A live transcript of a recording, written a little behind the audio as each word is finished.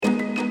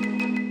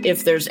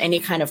if there's any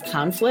kind of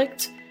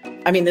conflict,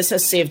 I mean, this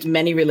has saved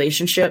many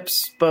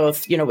relationships,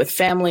 both, with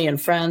family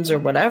and friends or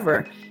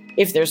whatever.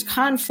 If there's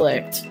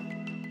conflict,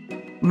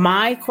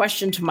 my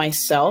question to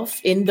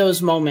myself in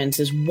those moments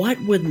is, what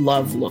would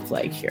love look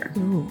like here?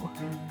 Ooh.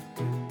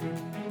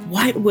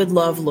 What would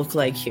love look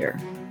like here?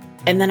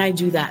 And then I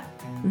do that.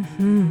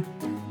 Mm-hmm.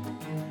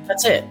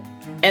 That's it.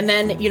 And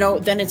then,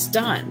 then it's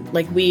done.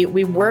 Like we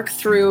work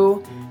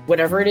through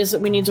whatever it is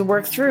that we need to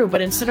work through.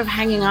 But instead of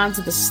hanging on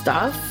to the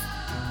stuff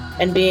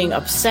and being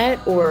upset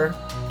or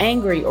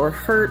angry or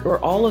hurt or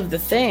all of the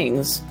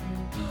things,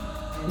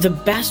 the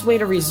best way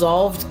to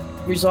resolve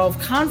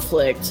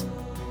conflict,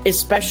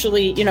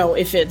 especially,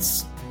 if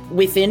it's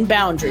within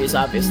boundaries,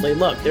 obviously,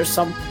 look, there's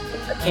some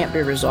that can't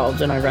be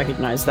resolved, and I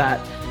recognize that.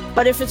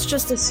 But if it's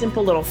just a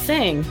simple little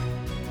thing,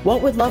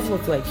 what would love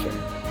look like here?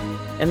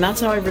 And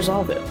that's how I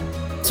resolve it.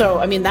 So,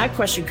 I mean, that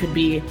question could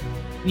be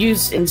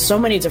used in so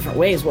many different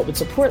ways. What would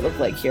support look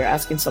like here?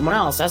 Asking someone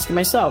else, asking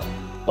myself,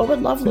 what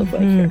would love look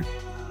like here?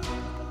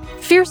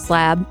 Fierce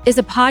Lab is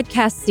a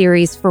podcast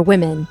series for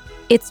women.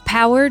 It's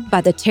powered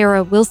by the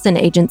Tara Wilson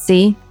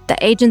Agency, the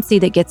agency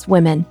that gets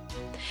women.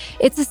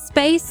 It's a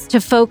space to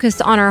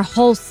focus on our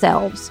whole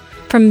selves,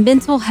 from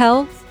mental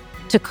health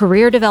to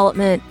career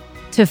development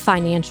to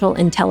financial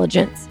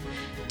intelligence.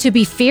 To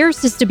be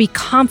fierce is to be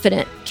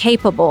confident,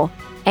 capable,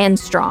 and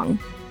strong.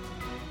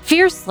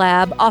 Fierce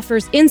Lab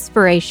offers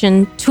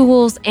inspiration,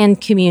 tools,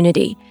 and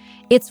community.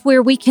 It's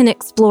where we can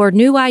explore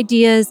new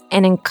ideas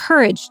and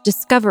encourage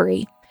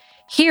discovery.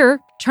 Here,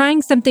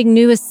 trying something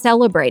new is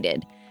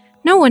celebrated.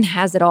 No one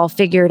has it all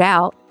figured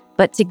out,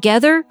 but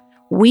together,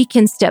 we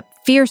can step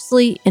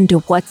fiercely into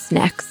what's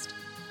next.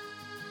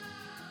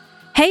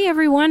 Hey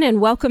everyone, and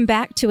welcome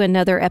back to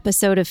another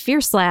episode of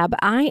Fierce Lab.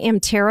 I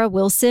am Tara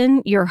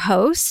Wilson, your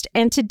host,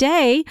 and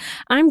today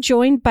I'm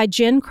joined by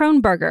Jen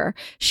Kronberger.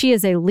 She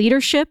is a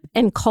leadership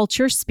and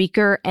culture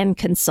speaker and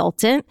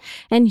consultant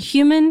and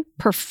human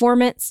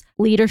performance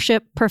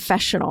leadership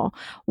professional.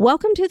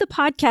 Welcome to the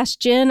podcast,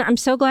 Jen. I'm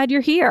so glad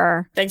you're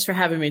here. Thanks for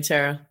having me,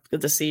 Tara.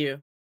 Good to see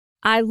you.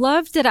 I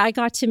loved that I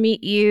got to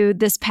meet you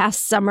this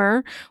past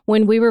summer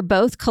when we were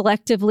both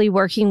collectively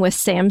working with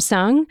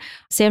Samsung.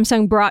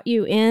 Samsung brought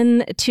you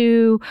in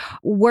to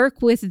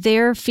work with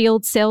their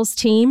field sales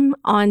team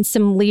on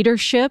some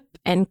leadership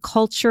and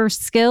culture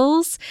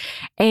skills.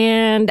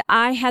 And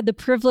I had the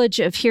privilege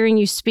of hearing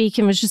you speak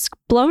and was just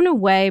blown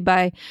away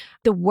by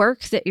the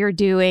work that you're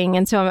doing.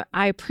 And so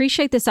I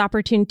appreciate this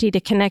opportunity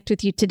to connect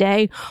with you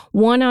today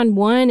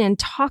one-on-one and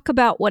talk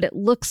about what it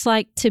looks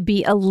like to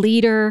be a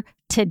leader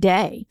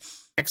today.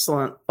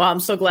 Excellent. Well,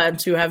 I'm so glad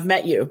to have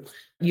met you.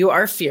 You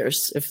are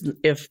fierce, if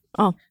if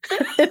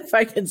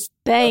I can.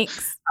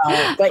 Thanks.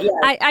 But yeah,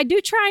 I do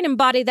try and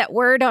embody that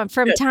word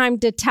from time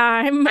to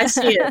time. I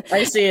see it.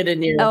 I see it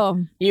in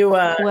you. You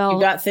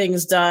got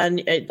things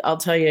done. I'll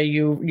tell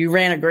you, you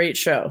ran a great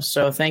show.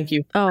 So thank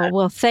you.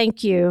 Well,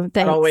 thank you.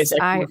 Thanks. Always,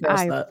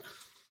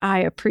 I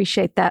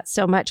appreciate that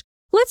so much.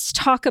 Let's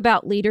talk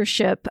about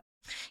leadership.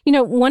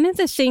 One of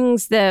the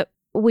things that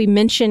we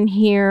mention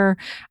here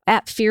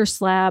at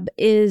Fierce Lab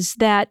is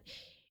that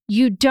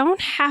you don't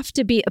have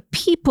to be a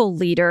people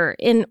leader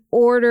in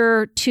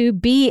order to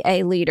be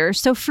a leader.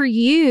 So for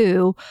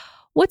you,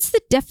 what's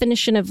the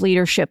definition of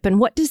leadership and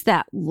what does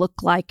that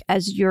look like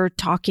as you're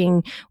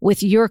talking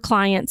with your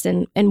clients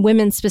and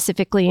women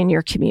specifically in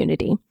your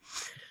community?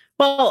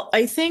 Well,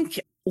 I think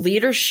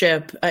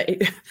leadership,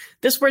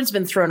 this word's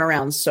been thrown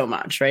around so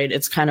much, right?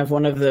 It's kind of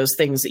one of those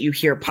things that you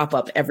hear pop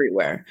up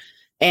everywhere.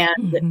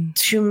 And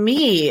to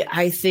me,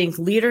 I think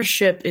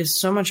leadership is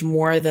so much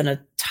more than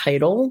a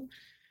title.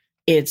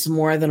 It's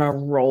more than a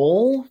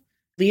role.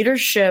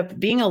 Leadership,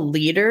 being a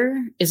leader,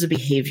 is a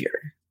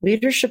behavior.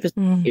 Leadership is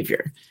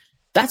behavior.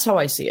 That's how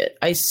I see it.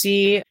 I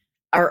see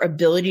our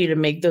ability to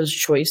make those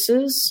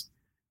choices,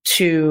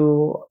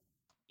 to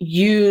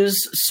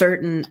use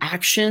certain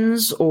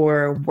actions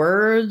or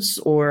words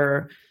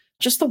or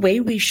just the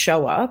way we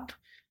show up,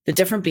 the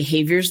different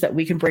behaviors that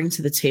we can bring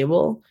to the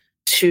table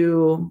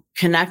to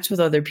connect with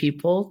other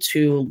people,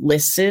 to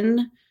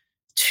listen,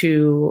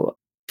 to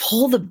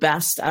pull the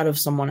best out of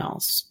someone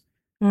else.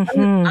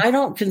 I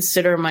don't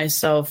consider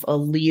myself a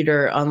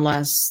leader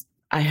unless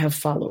I have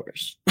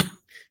followers,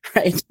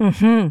 right?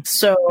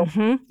 So,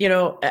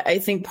 I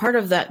think part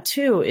of that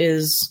too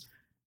is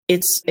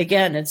it's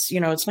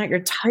not your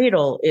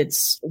title,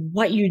 it's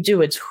what you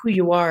do, it's who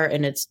you are,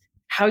 and it's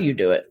how you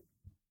do it.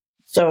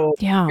 So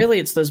really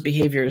it's those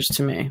behaviors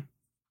to me.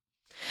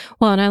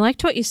 Well, and I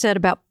liked what you said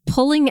about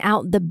pulling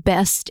out the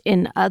best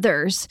in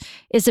others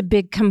is a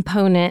big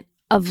component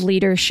of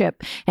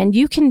leadership. And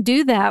you can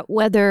do that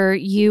whether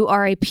you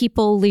are a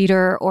people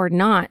leader or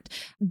not.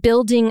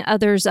 Building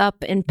others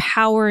up,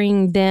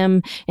 empowering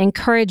them,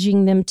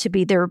 encouraging them to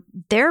be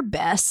their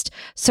best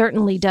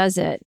certainly does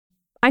it.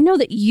 I know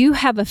that you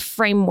have a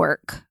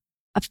framework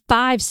a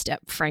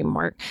 5-step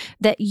framework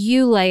that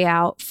you lay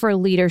out for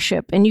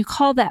leadership, and you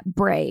call that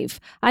BRAVE.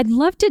 I'd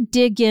love to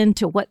dig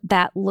into what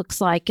that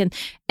looks like. And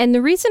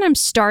the reason I'm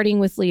starting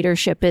with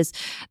leadership is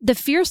the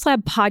Fierce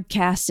Lab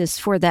podcast is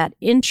for that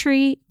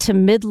entry to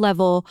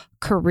mid-level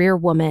career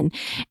woman.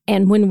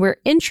 And when we're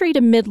entry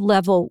to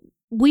mid-level,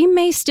 we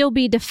may still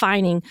be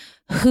defining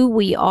who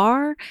we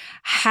are,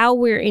 how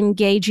we're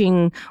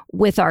engaging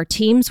with our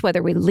teams,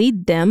 whether we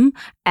lead them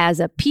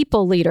as a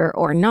people leader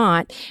or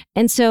not.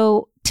 And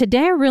so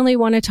today, I really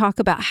want to talk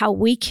about how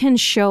we can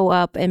show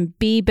up and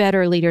be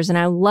better leaders. And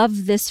I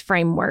love this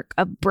framework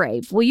of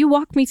BRAVE. Will you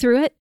walk me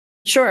through it?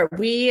 Sure.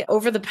 We,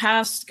 over the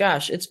past,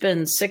 it's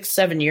been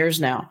 6-7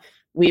 years now,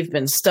 we've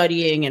been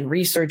studying and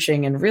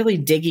researching and really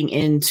digging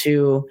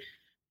into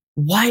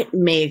what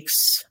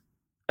makes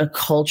a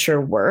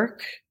culture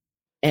work.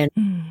 And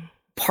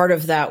part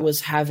of that was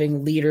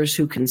having leaders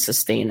who can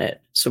sustain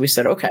it. So we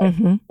said,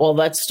 okay, well,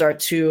 let's start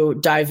to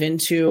dive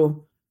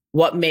into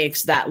what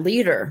makes that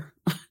leader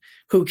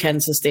who can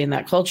sustain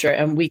that culture.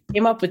 And we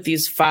came up with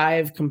these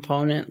 5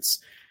 components,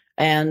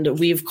 and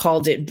we've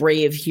called it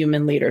Brave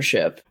Human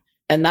Leadership.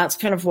 And that's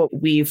kind of what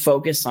we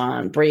focus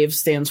on. Brave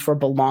stands for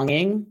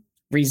belonging,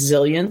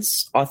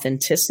 resilience,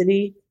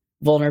 authenticity,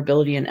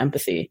 vulnerability, and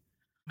empathy.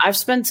 I've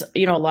spent,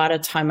 a lot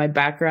of time, my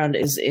background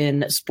is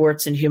in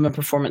sports and human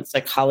performance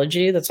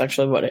psychology. That's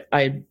actually what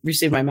I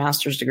received my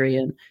master's degree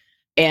in.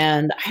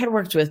 And I had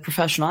worked with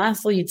professional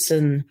athletes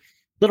and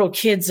little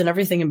kids and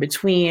everything in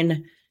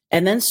between,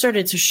 and then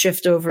started to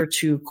shift over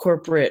to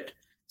corporate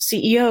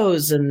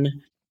CEOs and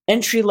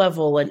entry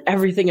level and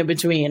everything in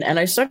between. And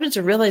I started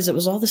to realize it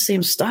was all the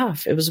same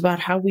stuff. It was about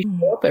how we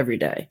show up every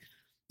day.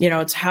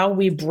 It's how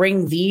we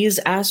bring these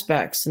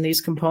aspects and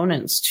these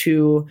components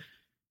to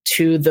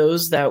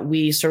those that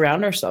we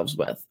surround ourselves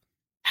with.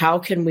 How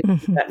can we do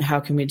that, and how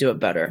can we do it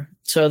better?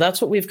 So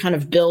that's what we've kind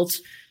of built.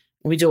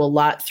 We do a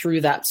lot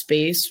through that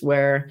space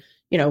where,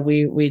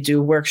 we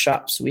do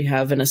workshops. We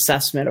have an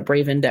assessment, a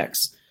Brave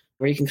Index,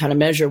 where you can kind of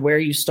measure where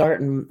you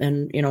start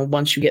and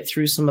once you get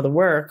through some of the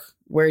work,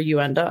 where you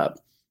end up.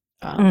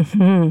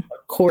 A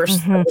course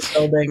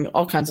building,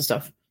 all kinds of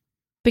stuff.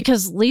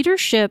 Because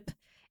leadership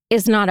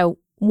is not a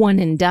one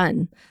and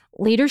done.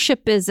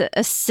 Leadership is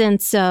a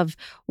sense of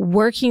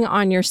working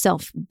on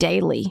yourself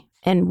daily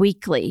and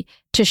weekly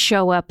to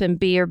show up and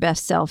be your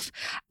best self.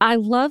 I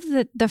love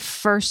that the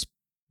first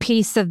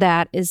piece of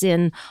that is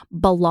in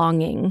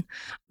belonging.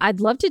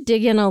 I'd love to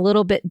dig in a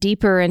little bit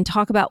deeper and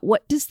talk about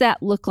what does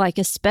that look like,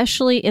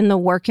 especially in the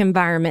work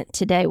environment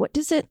today? What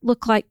does it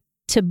look like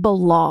to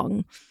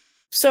belong?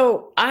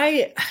 So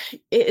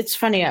it's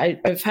funny.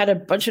 I've had a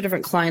bunch of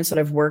different clients that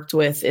I've worked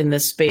with in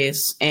this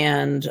space,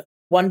 and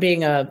one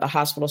being a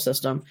hospital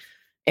system.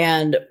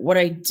 And what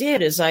I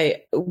did is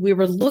we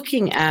were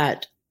looking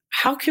at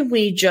how can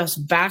we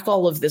just back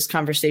all of this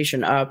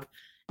conversation up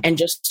and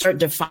just start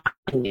defining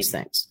these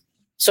things.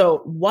 So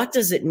what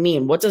does it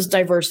mean? What does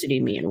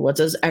diversity mean? What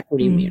does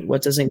equity mean?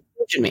 What does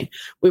inclusion mean?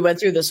 We went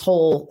through this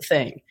whole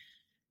thing.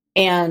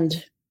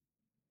 And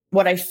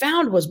what I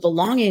found was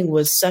belonging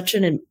was such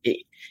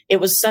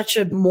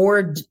a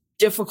more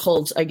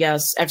difficult, I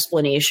guess,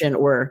 explanation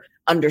or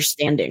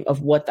understanding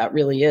of what that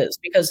really is.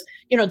 Because,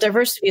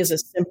 diversity is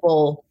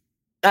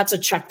that's a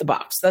check the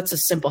box. That's a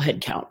simple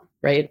head count,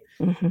 right?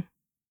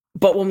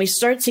 But when we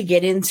start to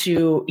get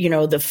into,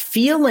 the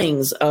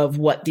feelings of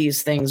what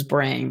these things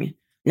bring,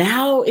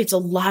 now it's a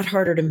lot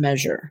harder to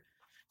measure.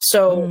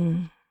 So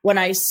when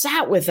I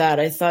sat with that,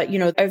 I thought,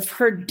 I've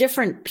heard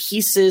different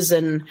pieces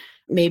and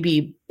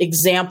maybe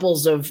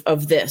examples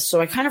of this.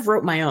 So I kind of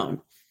wrote my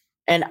own.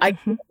 And I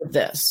came up with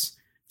this.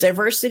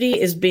 Diversity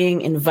is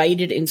being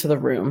invited into the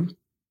room.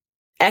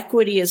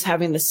 Equity is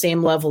having the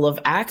same level of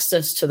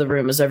access to the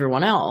room as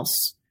everyone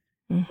else.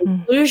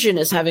 Inclusion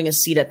is having a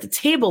seat at the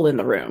table in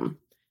the room.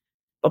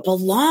 But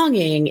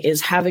belonging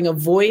is having a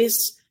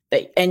voice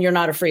and you're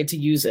not afraid to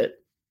use it.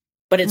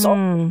 But it's all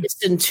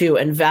listened to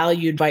and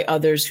valued by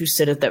others who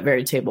sit at that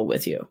very table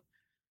with you.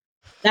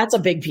 That's a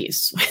big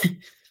piece.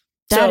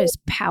 That is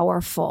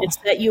powerful. It's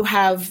that you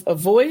have a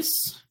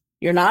voice.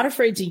 You're not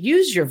afraid to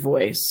use your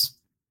voice,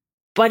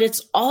 but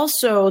it's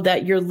also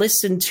that you're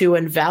listened to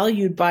and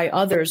valued by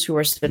others who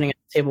are sitting at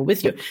the table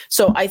with you.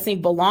 So I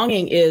think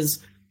belonging is,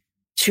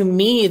 to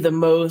me,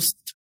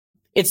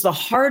 it's the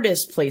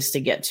hardest place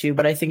to get to,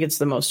 but I think it's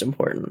the most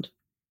important.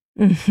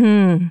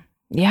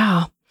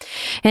 Yeah.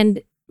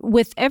 And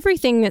with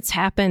everything that's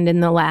happened in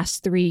the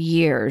last 3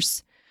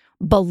 years,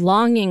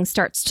 belonging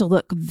starts to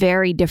look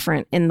very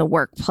different in the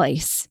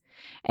workplace.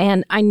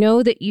 And I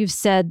know that you've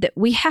said that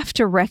we have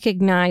to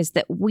recognize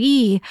that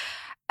we,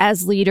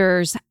 as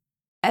leaders,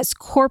 as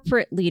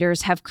corporate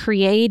leaders, have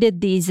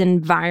created these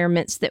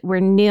environments that we're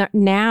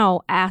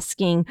now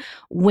asking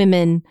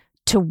women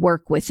to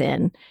work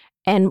within.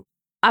 And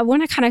I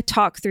want to kind of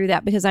talk through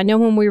that, because I know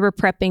when we were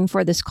prepping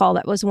for this call,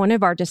 that was one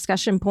of our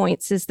discussion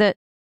points, is that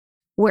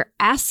we're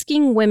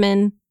asking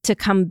women to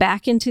come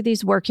back into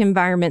these work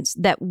environments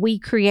that we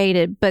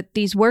created, but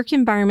these work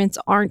environments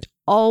aren't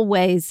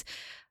always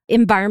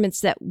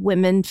environments that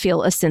women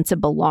feel a sense of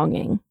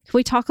belonging. Can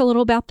we talk a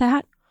little about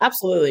that?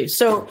 Absolutely.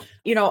 So,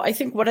 I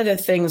think one of the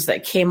things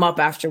that came up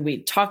after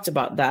we talked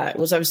about that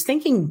was I was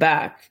thinking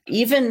back,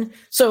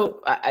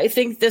 I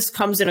think this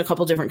comes in a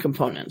couple different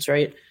components,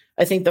 right?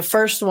 I think the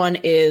first one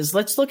is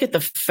let's look at the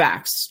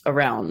facts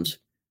around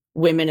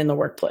women in the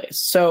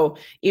workplace. So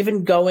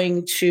even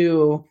going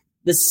to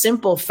the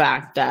simple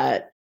fact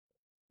that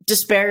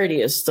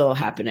disparity is still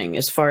happening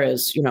as far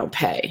as,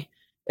 pay,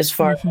 as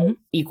far as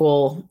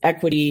equal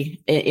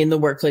equity in the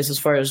workplace, as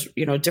far as,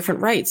 different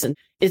rights. And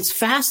it's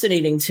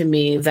fascinating to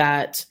me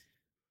that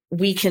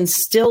we can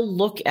still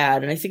look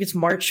at, and I think it's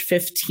March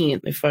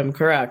 15th, if I'm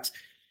correct,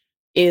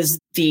 is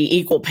the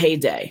equal pay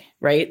day,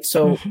 right?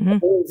 So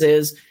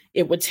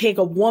it would take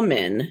a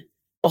woman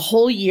a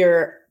whole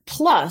year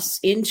plus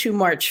into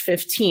March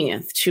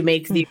 15th to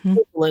make the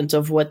equivalent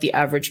of what the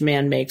average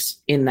man makes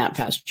in that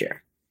past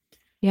year.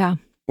 Yeah.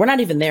 We're not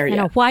even there yet.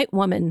 And a white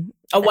woman.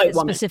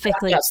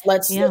 Specifically. Yes,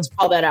 let's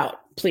call that out,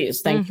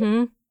 please. Thank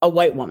you. A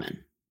white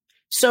woman.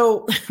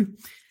 So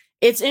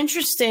it's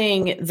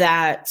interesting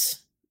that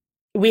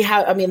we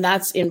have,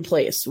 that's in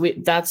place.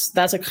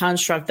 That's a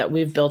construct that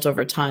we've built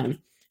over time.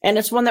 And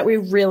it's one that we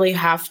really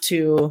have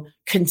to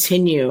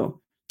continue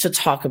to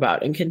talk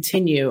about and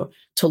continue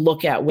to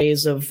look at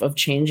ways of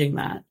changing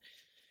that.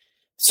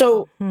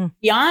 So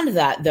beyond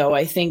that, though,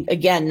 I think,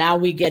 again, now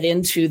we get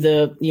into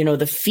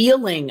the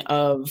feeling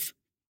of,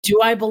 do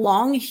I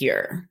belong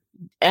here?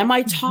 Am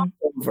I talked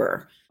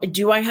over?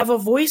 Do I have a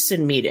voice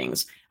in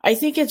meetings? I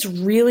think it's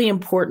really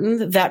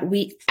important that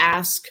we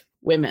ask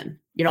women.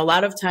 A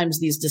lot of times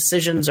these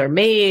decisions are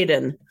made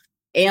and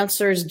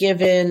answers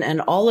given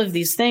and all of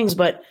these things.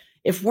 But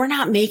if we're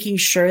not making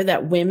sure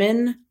that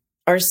women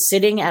are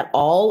sitting at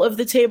all of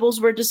the tables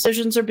where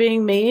decisions are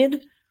being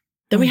made,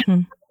 then we have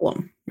a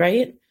problem,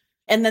 right?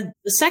 And then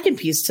the second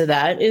piece to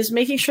that is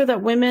making sure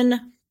that women,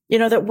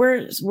 that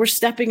we're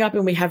stepping up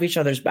and we have each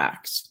other's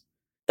backs,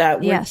 that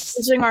we're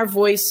using our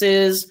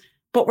voices,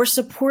 but we're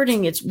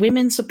supporting, it's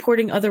women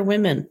supporting other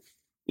women.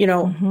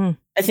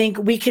 I think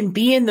we can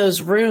be in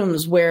those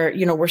rooms where,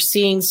 we're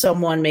seeing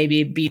someone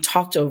maybe be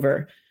talked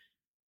over.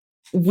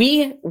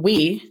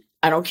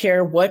 I don't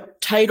care what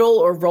title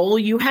or role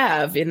you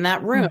have in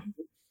that room,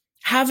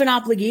 have an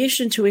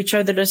obligation to each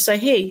other to say,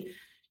 hey,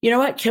 you know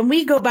what, can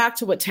we go back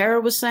to what Tara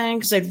was saying?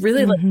 Because I'd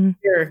really like to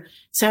hear, it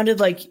sounded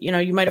like,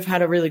 you might have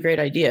had a really great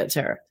idea,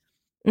 Tara.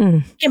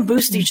 We can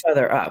boost each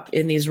other up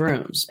in these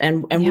rooms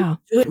and we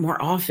do it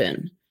more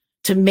often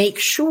to make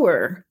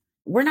sure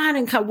we're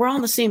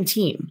on the same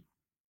team.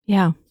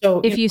 Yeah.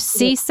 So if you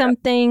see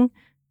something,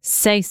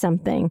 say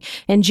something.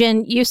 And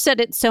Jen, you said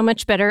it so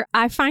much better.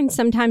 I find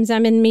sometimes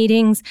I'm in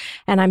meetings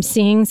and I'm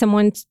seeing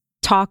someone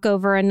talk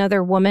over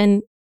another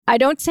woman. I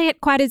don't say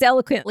it quite as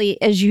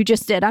eloquently as you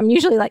just did. I'm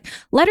usually like,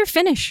 let her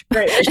finish.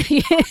 Right.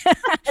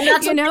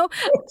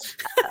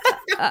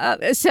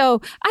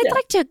 So I'd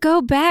like to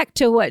go back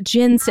to what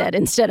Jen said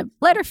instead of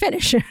let her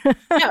finish.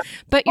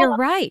 But you're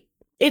right.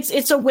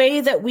 It's a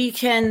way that we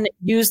can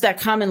use that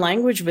common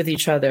language with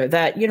each other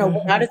that,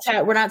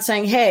 we're not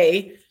saying,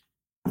 hey,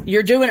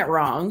 you're doing it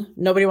wrong.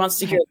 Nobody wants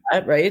to hear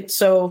that, right?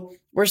 So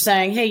we're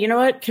saying, hey, you know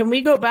what? Can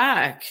we go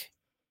back?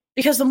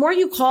 Because the more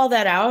you call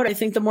that out, I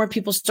think the more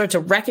people start to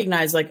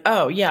recognize like,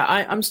 oh, yeah,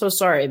 I'm so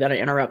sorry that I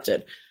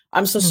interrupted.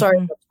 I'm so sorry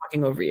for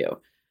talking over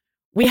you.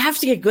 We have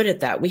to get good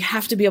at that. We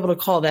have to be able to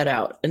call that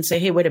out and say,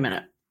 hey, wait a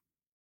minute.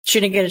 She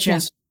didn't get a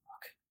chance to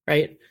talk,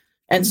 right?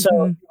 And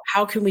so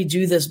how can we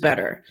do this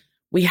better?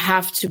 We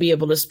have to be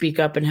able to speak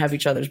up and have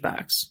each other's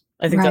backs.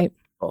 I think that's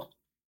cool.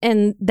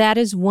 And that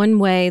is one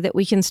way that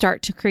we can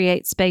start to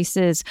create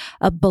spaces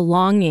of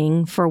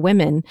belonging for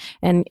women.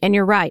 And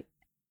you're right.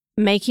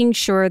 Making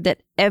sure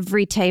that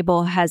every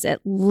table has at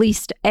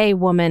least a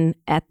woman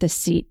at the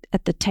seat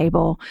at the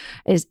table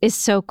is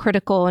so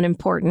critical and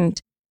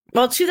important.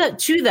 Well, to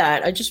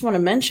that, I just want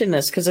to mention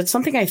this because it's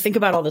something I think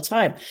about all the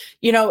time.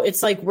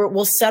 It's like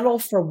we'll settle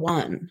for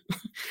one.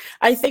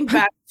 I think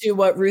back to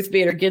what Ruth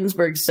Bader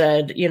Ginsburg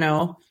said,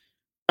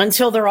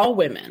 until they're all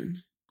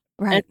women.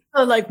 Right. And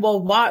so like,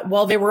 well, why?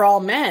 Well, they were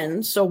all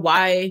men. So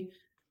why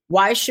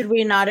should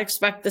we not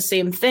expect the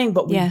same thing?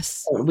 But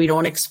we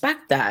don't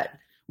expect that.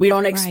 We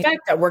don't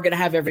expect that we're going to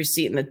have every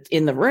seat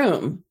in the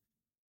room.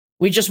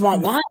 We just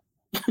want one.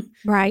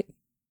 Right.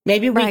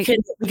 Maybe we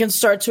can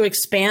start to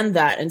expand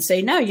that and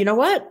say, no, you know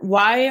what?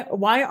 Why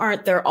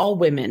aren't there all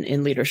women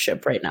in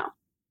leadership right now?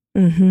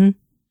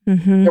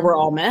 There were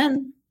all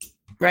men,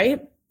 right?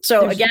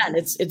 So again,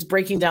 it's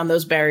breaking down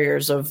those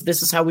barriers of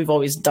this is how we've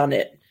always done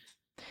it.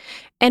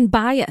 And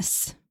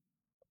bias.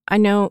 I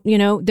know,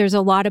 there's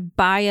a lot of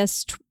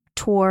bias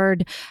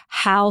toward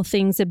how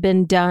things have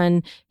been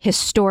done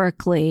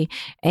historically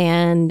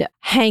and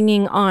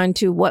hanging on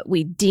to what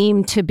we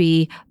deem to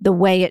be the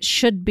way it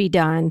should be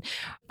done.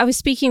 I was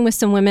speaking with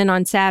some women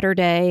on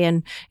Saturday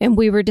and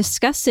we were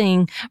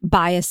discussing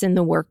bias in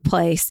the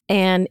workplace.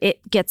 And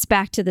it gets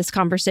back to this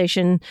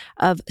conversation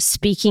of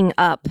speaking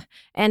up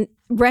and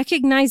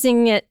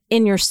recognizing it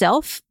in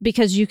yourself,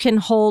 because you can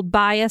hold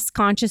bias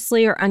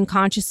consciously or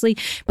unconsciously.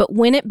 But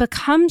when it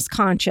becomes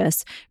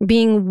conscious,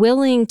 being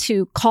willing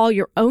to call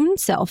your own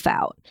self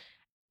out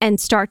and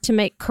start to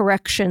make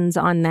corrections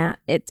on that.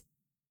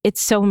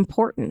 It's so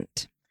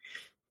important.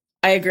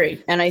 I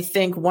agree. And I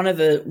think one of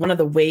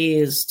the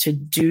ways to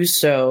do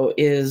so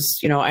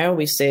is, I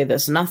always say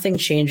this, nothing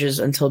changes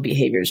until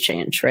behaviors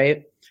change,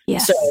 right?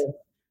 Yes. So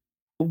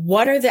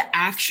what are the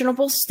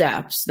actionable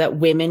steps that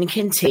women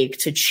can take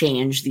to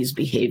change these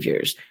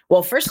behaviors?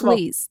 Well, first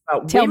Please,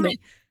 of all, tell me.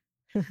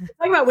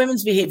 Talking about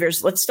women's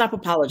behaviors, let's stop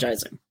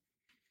apologizing.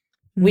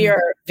 We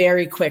are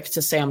very quick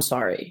to say, I'm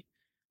sorry.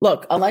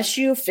 Look, unless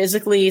you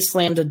physically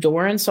slammed a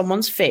door in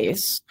someone's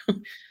face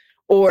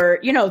or,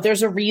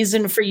 there's a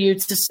reason for you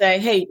to say,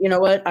 hey, you know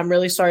what? I'm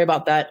really sorry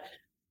about that.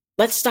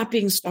 Let's stop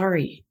being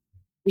sorry.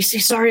 We say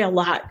sorry a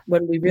lot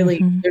when we really,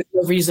 there's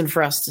no reason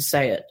for us to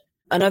say it.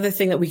 Another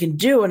thing that we can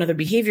do, another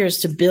behavior is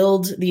to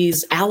build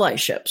these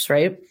allyships,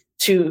 right?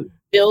 To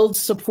build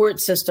support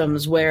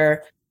systems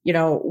where,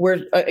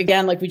 we're,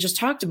 again, like we just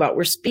talked about,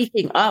 we're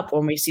speaking up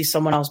when we see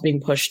someone else being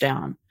pushed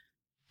down.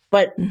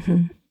 But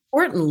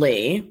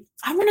importantly,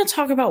 I want to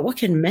talk about what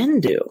can men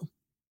do?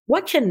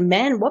 What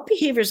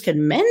behaviors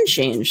can men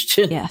change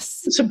to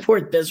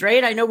support this,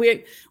 right? I know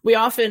we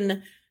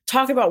often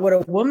talk about what a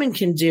woman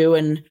can do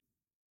and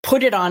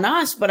put it on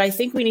us, but I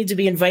think we need to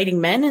be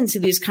inviting men into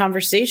these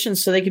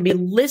conversations so they can be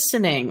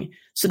listening,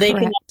 so they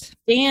can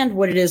understand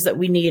what it is that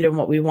we need and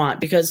what we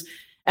want. Because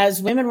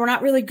as women, we're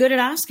not really good at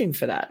asking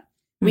for that.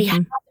 We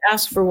have to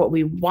ask for what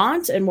we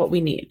want and what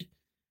we need.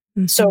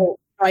 So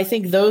I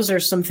think those are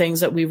some things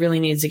that we really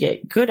need to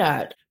get good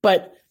at.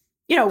 But,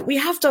 we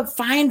have to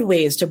find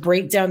ways to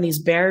break down these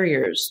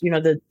barriers,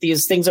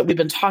 these things that we've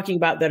been talking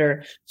about that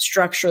are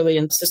structurally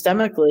and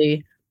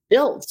systemically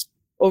built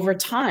over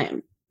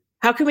time.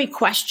 How can we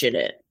question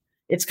it?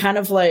 It's kind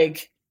of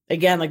like,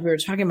 again, like we were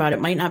talking about,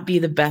 it might not be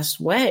the best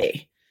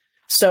way.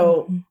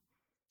 So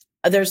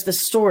there's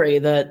this story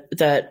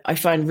that I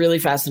find really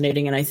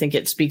fascinating, and I think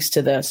it speaks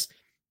to this.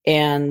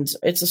 And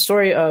it's a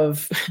story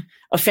of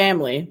a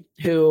family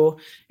who,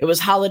 it was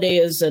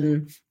holidays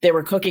and they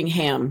were cooking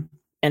ham,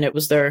 and it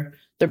was their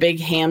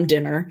big ham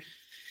dinner.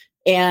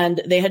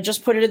 And they had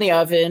just put it in the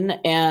oven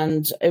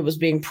and it was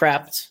being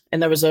prepped. And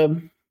there was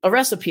a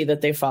recipe that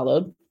they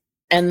followed.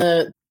 And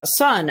the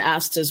son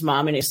asked his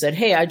mom, and he said,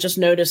 hey, I just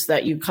noticed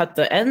that you cut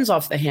the ends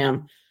off the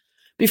ham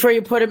before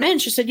you put them in.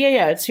 She said,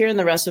 yeah, it's here in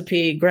the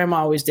recipe. Grandma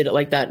always did it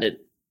like that, and it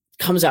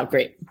comes out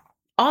great.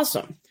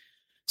 Awesome.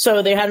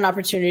 So they had an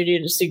opportunity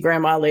to see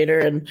grandma later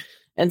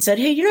and said,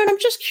 hey, I'm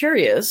just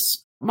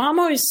curious. Mom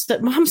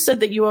said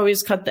that you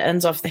always cut the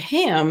ends off the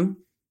ham.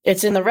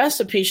 It's in the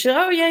recipe. She said,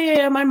 oh,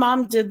 yeah. My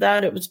mom did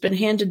that. It's been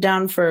handed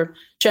down for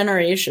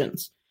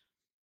generations.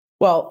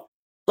 Well,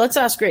 let's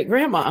ask great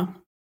grandma,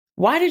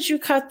 why did you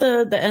cut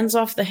the ends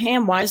off the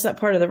ham? Why is that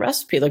part of the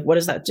recipe? Like, what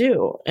does that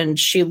do? And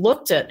she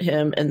looked at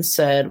him and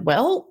said,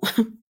 well,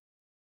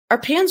 our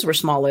pans were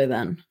smaller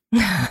then.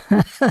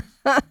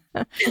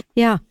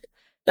 Yeah.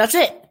 That's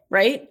it,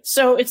 right?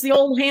 So it's the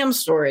old ham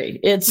story.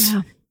 It's,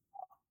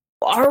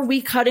 are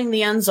we cutting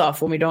the ends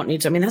off when we don't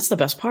need to? I mean, that's the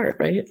best part,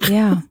 right?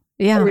 Yeah.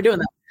 We're doing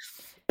that.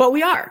 But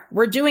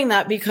we're doing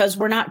that because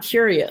we're not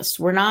curious.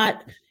 We're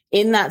not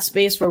in that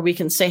space where we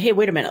can say, hey,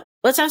 wait a minute,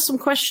 let's ask some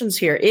questions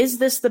here. Is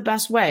this the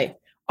best way?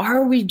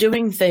 Are we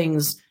doing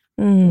things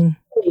in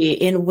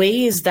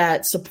ways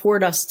that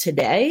support us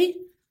today?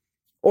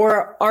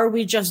 Or are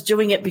we just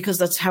doing it because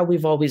that's how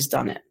we've always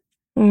done it?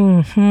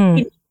 We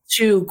need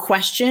to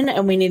question,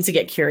 and we need to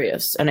get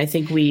curious. And I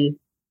think we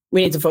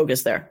need to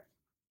focus there.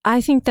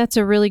 I think that's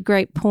a really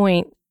great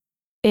point.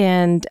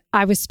 And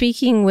I was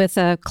speaking with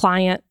a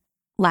client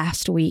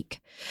last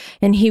week,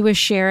 and he was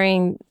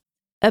sharing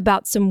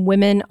about some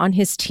women on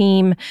his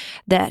team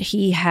that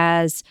he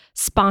has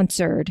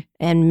sponsored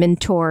and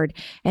mentored,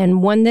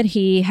 and one that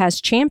he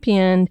has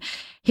championed.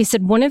 He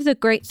said one of the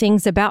great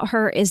things about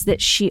her is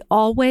that she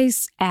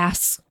always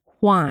asks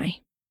why.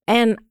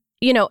 And,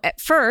 at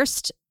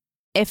first,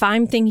 if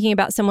I'm thinking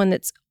about someone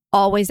that's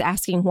always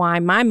asking why,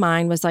 my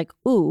mind was like,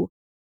 ooh,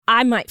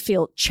 I might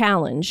feel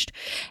challenged.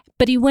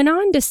 But he went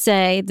on to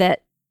say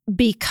that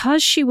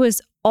because she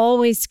was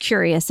always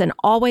curious and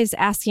always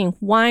asking,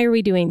 why are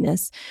we doing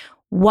this?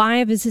 Why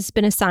has this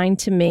been assigned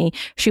to me?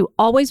 She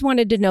always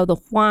wanted to know the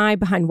why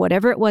behind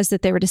whatever it was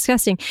that they were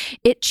discussing.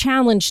 It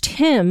challenged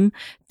him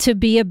to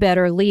be a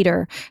better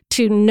leader,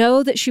 to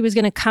know that she was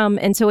going to come.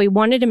 And so he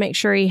wanted to make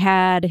sure he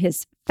had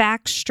his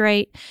facts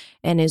straight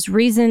and his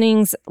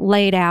reasonings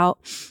laid out.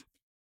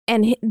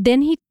 And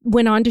then he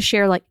went on to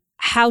share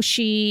how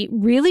she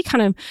really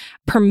kind of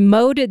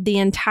promoted the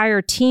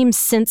entire team's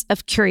sense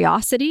of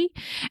curiosity,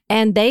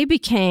 and they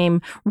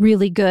became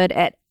really good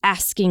at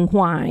asking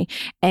why.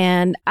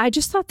 And I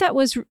just thought that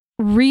was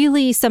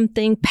really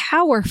something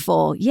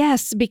powerful.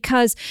 Yes,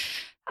 because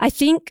I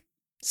think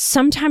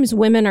sometimes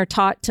women are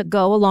taught to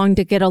go along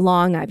to get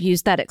along. I've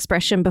used that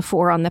expression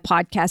before on the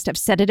podcast. I've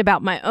said it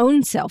about my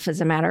own self,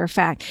 as a matter of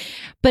fact.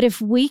 But if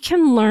we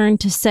can learn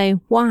to say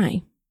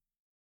why,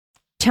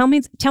 tell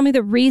me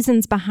the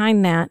reasons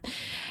behind that.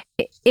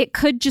 It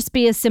could just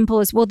be as simple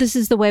as, well, this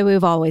is the way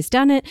we've always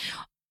done it.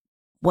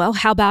 Well,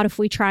 how about if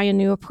we try a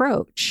new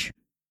approach?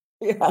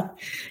 Yeah.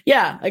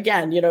 Yeah.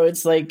 Again,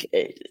 it's like,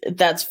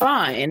 that's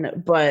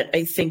fine. But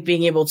I think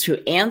being able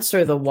to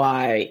answer the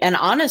why, and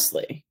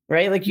honestly,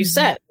 right? Like you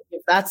said,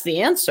 if that's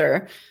the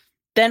answer,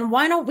 then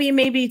why don't we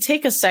maybe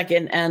take a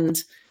second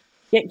and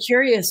get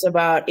curious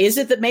about, is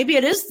it that maybe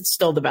it is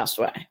still the best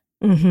way?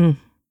 Mm-hmm.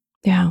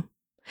 Yeah.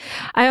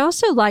 I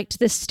also liked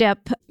this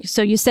step.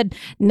 So you said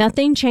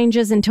nothing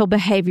changes until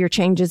behavior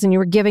changes, and you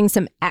were giving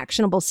some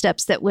actionable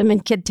steps that women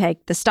could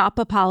take: the stop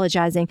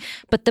apologizing,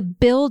 but the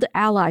build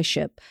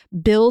allyship,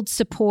 build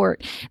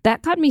support.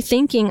 That got me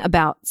thinking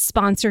about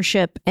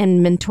sponsorship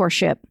and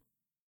mentorship.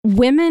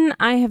 Women,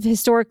 I have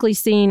historically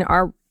seen,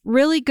 are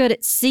really good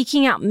at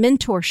seeking out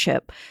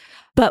mentorship,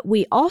 but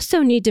we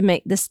also need to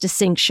make this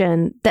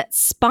distinction that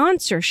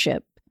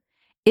sponsorship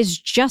is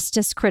just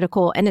as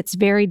critical, and it's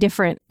very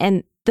different.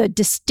 And the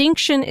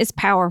distinction is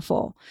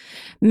powerful.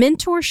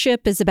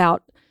 Mentorship is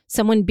about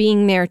someone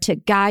being there to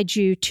guide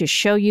you, to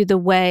show you the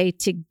way,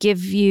 to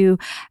give you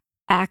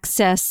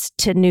access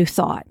to new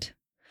thought.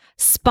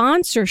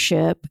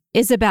 Sponsorship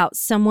is about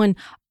someone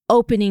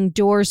opening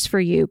doors for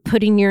you,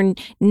 putting your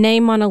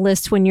name on a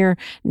list when your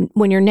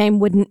name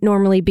wouldn't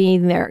normally be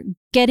there,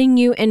 getting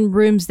you in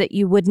rooms that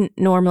you wouldn't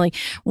normally.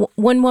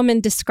 One woman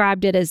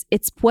described it as,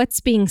 it's what's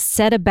being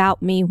said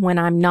about me when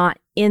I'm not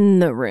in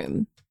the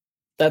room.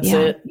 That's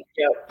it.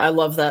 Yeah, I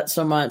love that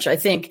so much. I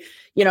think,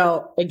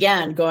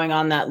 again, going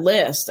on that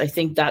list, I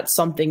think that's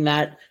something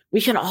that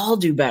we can all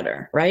do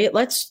better, right?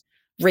 Let's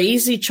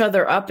raise each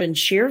other up and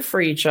cheer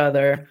for each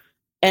other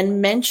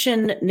and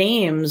mention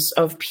names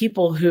of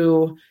people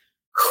who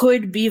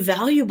could be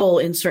valuable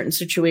in certain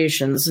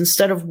situations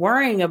instead of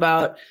worrying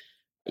about,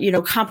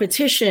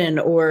 competition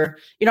or,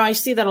 I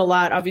see that a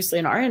lot, obviously,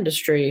 in our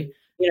industry.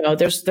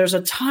 There's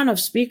a ton of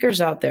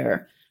speakers out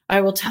there. I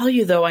will tell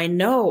you, though, I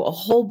know a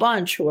whole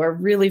bunch who are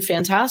really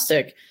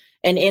fantastic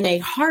and in a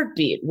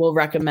heartbeat will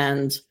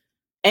recommend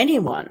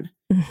anyone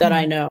that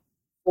I know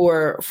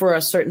for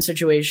a certain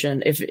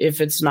situation if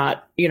it's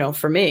not,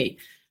 for me.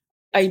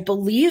 I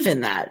believe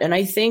in that. And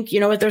I think,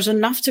 there's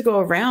enough to go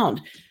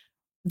around.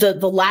 The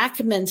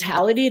lack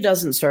mentality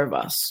doesn't serve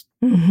us.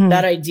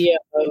 That idea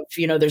of,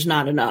 there's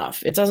not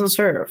enough, it doesn't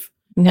serve.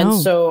 No.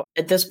 And so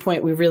at this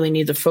point, we really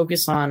need to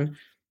focus on,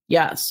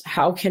 yes,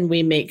 how can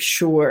we make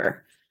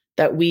sure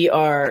that we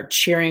are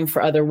cheering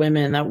for other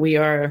women, that we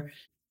are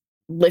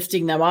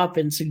lifting them up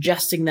and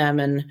suggesting them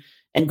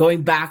and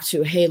going back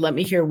to, hey, let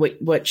me hear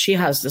what she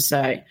has to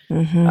say,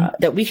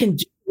 that we can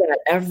do that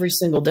every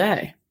single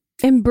day.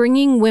 And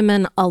bringing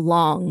women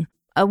along.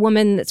 A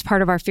woman that's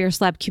part of our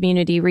Fierce Lab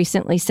community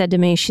recently said to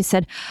me, she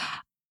said,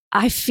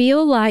 I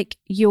feel like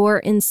you're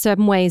in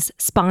some ways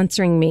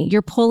sponsoring me.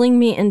 You're pulling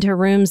me into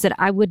rooms that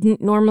I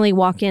wouldn't normally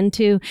walk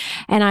into,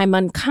 and I'm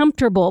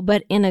uncomfortable,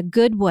 but in a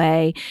good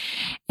way.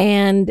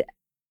 And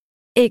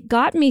it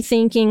got me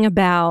thinking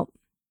about,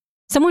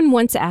 someone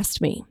once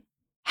asked me,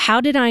 how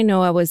did I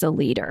know I was a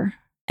leader?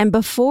 And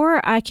before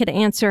I could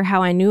answer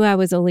how I knew I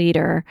was a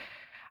leader,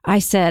 I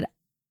said,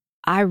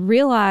 I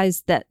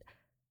realized that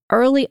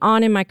early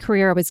on in my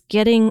career, I was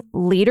getting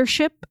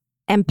leadership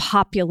and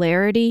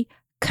popularity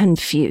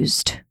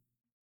confused.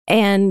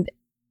 And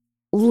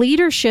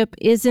leadership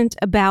isn't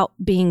about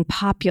being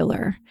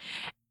popular.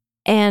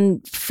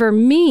 And for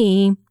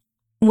me,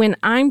 when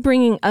I'm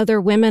bringing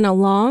other women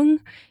along,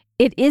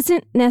 it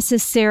isn't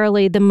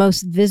necessarily the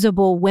most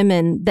visible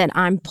women that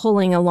I'm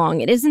pulling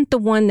along. It isn't the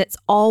one that's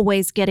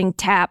always getting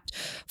tapped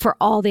for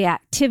all the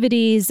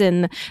activities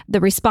and the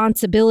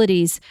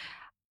responsibilities.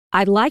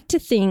 I like to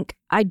think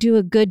I do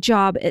a good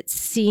job at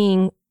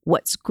seeing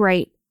what's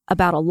great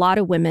about a lot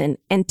of women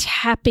and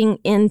tapping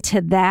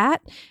into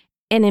that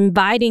and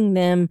inviting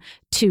them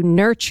to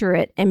nurture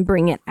it and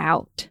bring it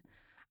out.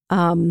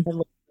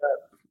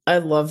 I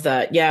love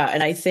that. Yeah.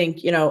 And I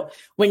think,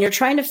 when you're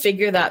trying to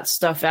figure that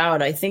stuff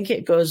out, I think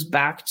it goes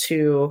back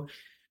to,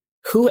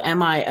 who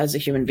am I as a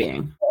human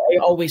being? I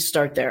always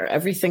start there.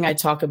 Everything I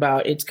talk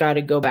about, it's got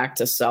to go back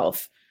to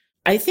self.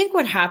 I think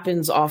what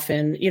happens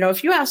often,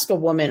 if you ask a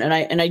woman,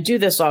 and I do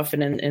this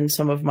often in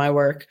some of my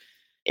work,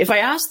 if I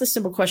ask the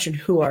simple question,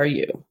 who are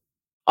you?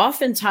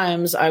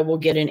 Oftentimes I will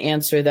get an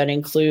answer that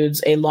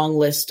includes a long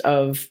list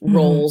of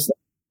roles that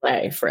I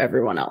play for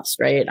everyone else,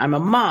 right? I'm a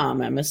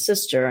mom, I'm a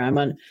sister, I'm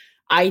an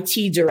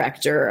IT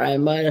director,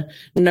 I'm a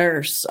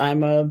nurse,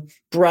 I'm a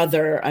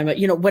brother, I'm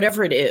a,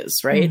 whatever it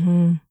is, right?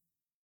 And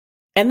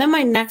then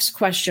my next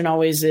question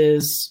always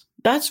is,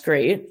 that's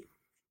great,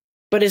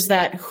 but is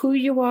that who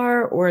you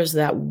are or is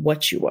that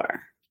what you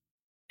are?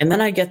 And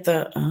then I get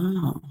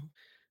oh,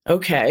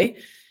 okay.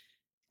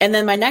 And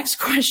then my next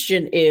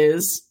question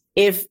is,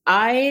 if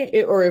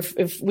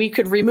we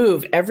could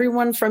remove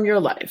everyone from your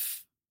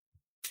life,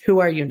 who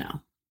are you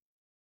now?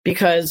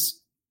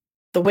 Because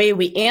the way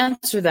we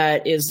answer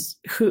that is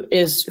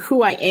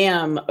who I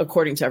am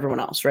according to everyone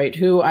else, right?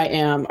 Who I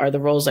am are the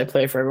roles I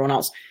play for everyone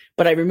else.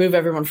 But I remove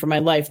everyone from my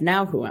life.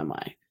 Now, who am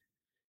I?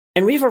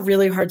 And we have a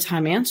really hard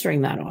time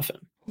answering that often.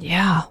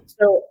 Yeah.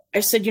 So I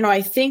said,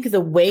 I think the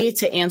way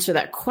to answer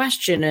that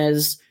question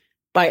is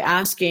by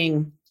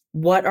asking,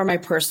 what are my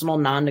personal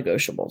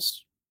non-negotiables?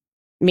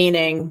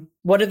 Meaning,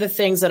 What are the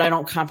things that I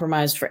don't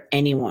compromise for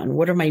anyone?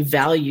 What are my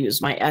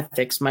values, my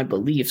ethics, my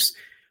beliefs?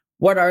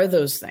 What are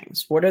those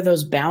things? What are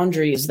those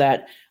boundaries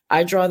that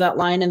I draw that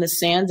line in the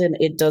sand and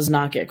it does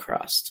not get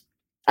crossed?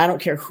 I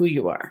don't care who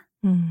you are.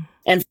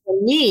 And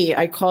for me,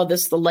 I call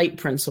this the light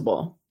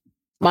principle.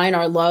 Mine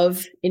are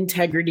love,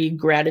 integrity,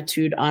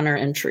 gratitude, honor,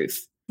 and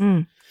truth.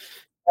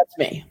 That's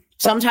me.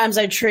 Sometimes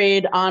I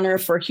trade honor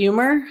for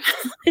humor.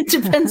 It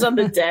depends on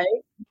the day.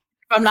 If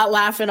I'm not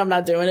laughing, I'm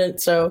not doing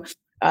it. So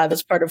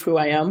that's part of who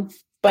I am.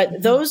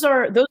 But those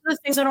are the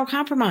things I don't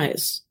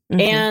compromise.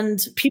 And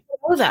people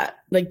know that.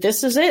 Like,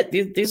 this is it.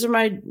 This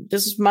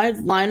is my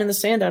line in the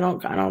sand. I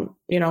don't,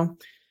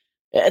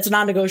 it's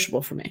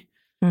non-negotiable for me.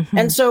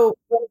 And so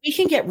when we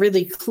can get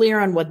really clear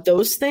on what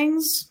those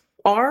things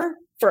are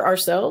for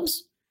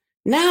ourselves,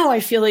 now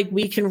I feel like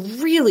we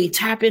can really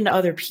tap into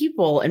other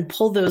people and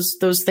pull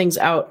those things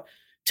out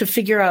to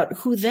figure out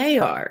who they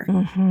are.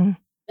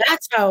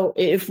 That's how,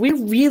 if we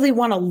really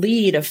want to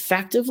lead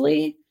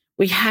effectively,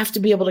 we have to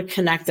be able to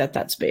connect at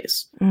that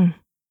space.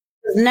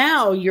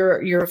 Now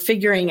you're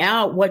figuring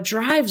out what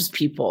drives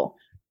people.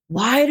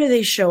 Why do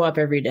they show up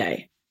every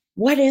day?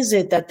 What is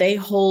it that they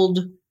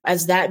hold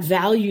as that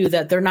value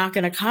that they're not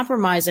going to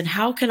compromise? And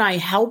how can I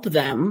help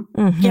them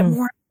get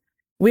more?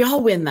 We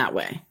all win that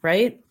way,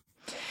 right?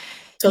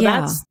 So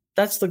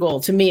that's the goal.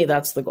 To me,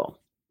 that's the goal.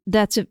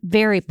 That's a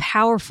very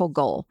powerful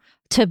goal,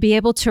 to be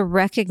able to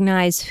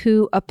recognize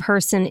who a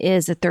person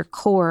is at their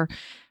core,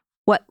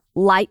 what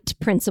light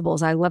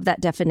principles, I love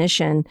that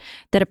definition,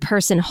 that a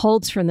person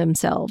holds for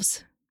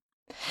themselves.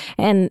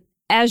 And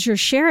as you're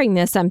sharing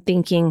this, I'm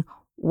thinking,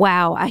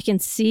 wow, I can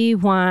see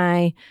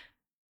why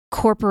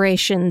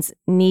corporations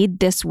need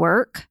this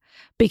work,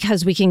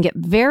 because we can get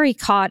very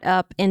caught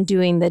up in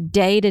doing the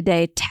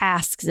day-to-day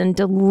tasks and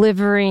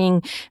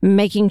delivering,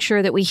 making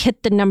sure that we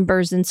hit the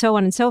numbers and so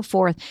on and so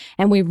forth.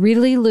 And we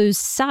really lose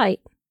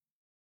sight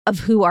of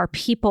who our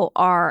people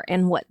are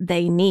and what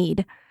they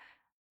need.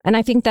 And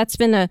I think that's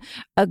been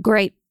a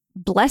great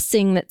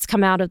blessing that's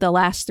come out of the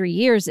last 3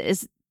 years,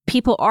 is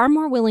people are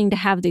more willing to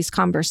have these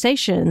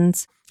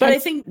conversations. But I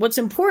think what's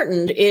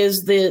important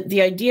is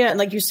the idea, and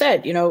like you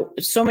said,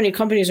 so many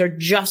companies are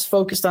just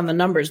focused on the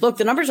numbers. Look,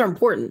 the numbers are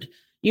important.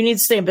 You need to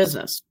stay in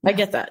business. I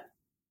get that.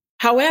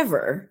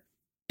 However,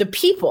 the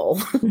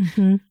people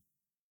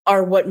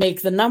are what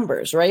make the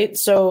numbers, right?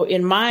 So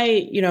in my,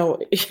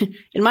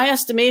 in my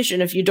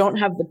estimation, if you don't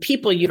have the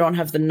people, you don't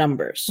have the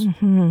numbers.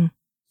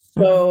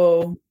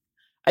 So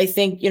I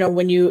think,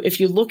 if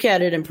you look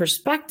at it in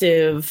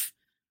perspective,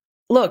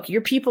 look,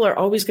 your people are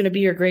always going to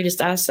be your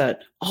greatest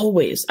asset.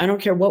 Always. I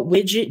don't care what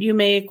widget you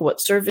make, what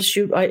service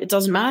it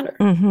doesn't matter.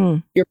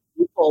 Your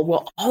people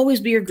will always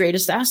be your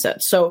greatest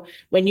asset. So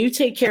when you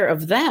take care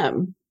of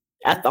them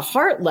at the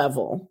heart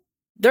level,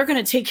 they're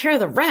going to take care of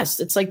the rest.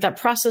 It's like that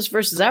process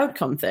versus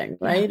outcome thing,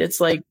 right? It's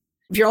like,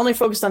 if you're only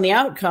focused on the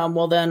outcome,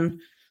 well,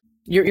 then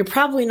you're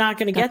probably not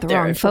going to get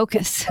there. Wrong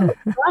focus.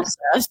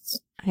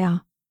 Process.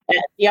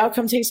 The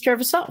outcome takes care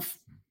of itself.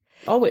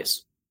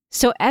 Always.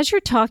 So as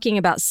you're talking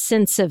about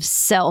sense of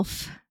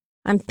self,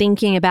 I'm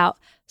thinking about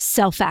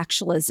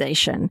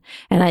self-actualization.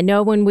 And I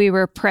know when we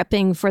were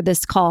prepping for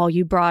this call,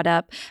 you brought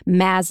up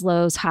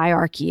Maslow's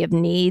hierarchy of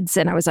needs.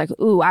 And I was like,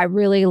 ooh, I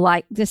really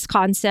like this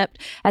concept.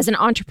 As an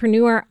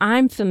entrepreneur,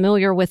 I'm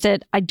familiar with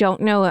it. I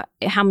don't know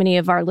how many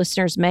of our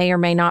listeners may or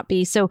may not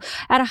be. So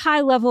at a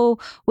high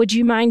level, would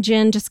you mind,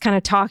 Jen, just kind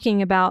of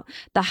talking about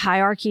the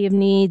hierarchy of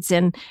needs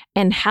and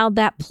how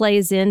that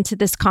plays into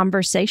this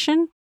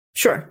conversation?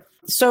 Sure.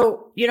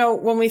 So,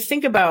 when we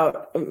think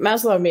about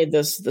Maslow made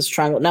this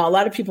triangle. Now, a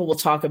lot of people will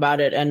talk about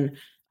it. And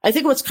I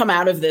think what's come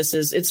out of this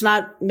is it's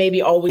not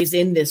maybe always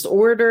in this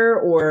order,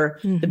 or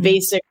the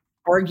basic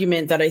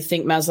argument that I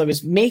think Maslow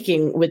is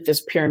making with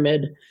this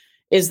pyramid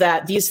is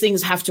that these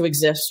things have to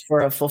exist for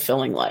a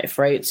fulfilling life,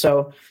 right?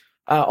 So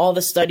all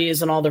the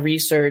studies and all the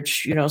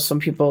research, some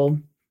people,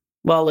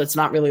 well, it's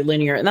not really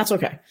linear, and that's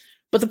okay.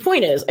 But the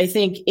point is, I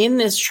think in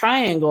this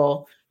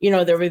triangle,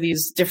 there were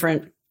these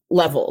different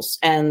levels,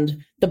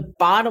 and the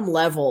bottom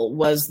level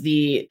was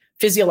the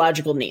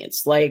physiological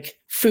needs like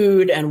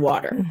food and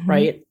water,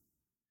 right?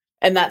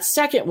 And that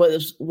second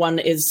one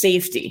is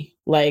safety,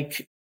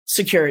 like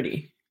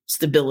security,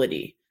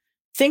 stability.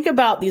 Think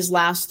about these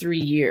last 3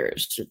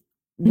 years.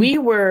 We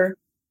were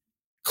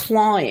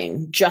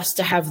clawing just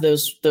to have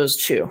those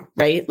two,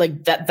 right?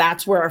 Like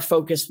that's where our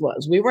focus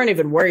was. We weren't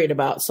even worried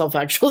about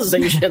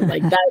self-actualization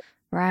like that.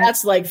 Right.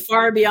 That's like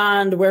far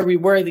beyond where we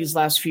were these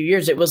last few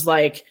years. It was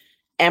like,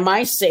 am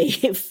I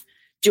safe?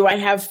 Do I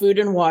have food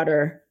and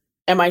water?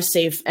 Am I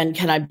safe? And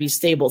can I be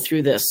stable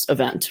through this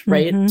event?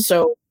 Right.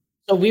 So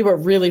we were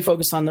really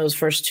focused on those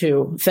first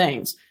two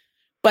things.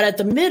 But at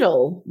the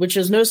middle, which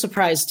is no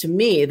surprise to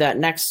me, that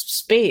next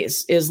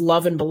space is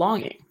love and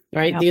belonging,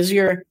 right? Yep. These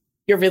are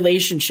your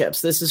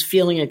relationships. This is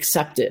feeling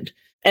accepted.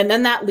 And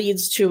then that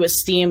leads to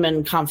esteem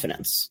and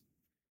confidence,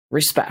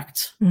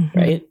 respect,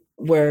 right?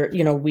 Where,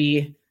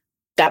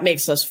 that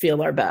makes us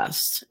feel our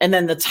best. And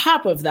then the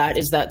top of that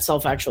is that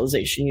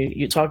self-actualization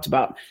you talked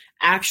about,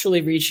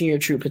 actually reaching your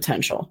true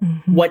potential.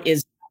 What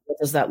is What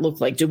does that look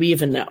like? Do we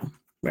even know?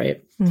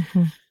 Right.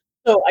 Mm-hmm.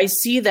 So I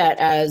see that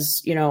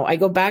as, I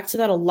go back to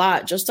that a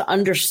lot just to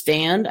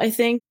understand, I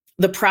think,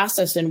 the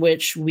process in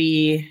which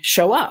we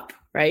show up,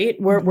 right?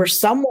 We're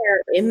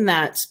somewhere in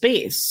that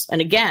space.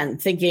 And again,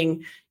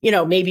 thinking,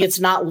 maybe it's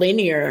not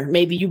linear.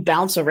 Maybe you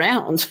bounce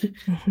around.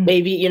 Mm-hmm.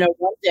 Maybe,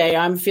 one day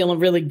I'm feeling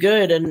really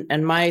good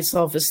and my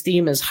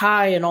self-esteem is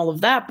high and all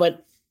of that,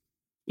 but,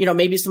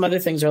 maybe some other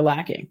things are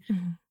lacking.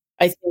 Mm-hmm.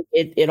 I think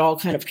it all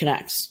kind of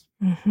connects.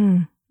 Mm-hmm.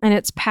 And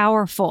it's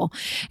powerful.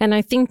 And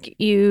I think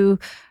you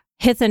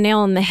hit the nail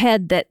on the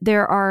head that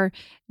there are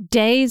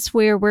days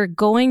where we're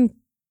going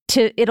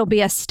to, it'll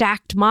be a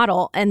stacked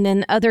model, and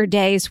then other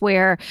days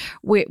where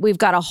we've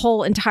got a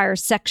whole entire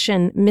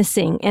section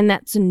missing, and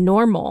that's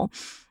normal.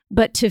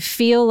 But to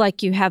feel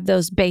like you have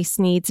those base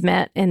needs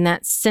met and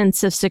that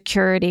sense of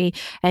security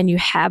and you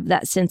have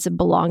that sense of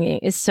belonging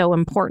is so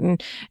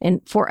important, and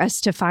for us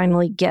to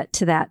finally get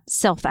to that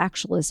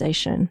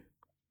self-actualization.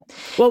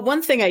 Well,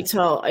 one thing I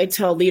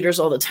tell leaders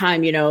all the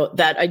time,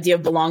 that idea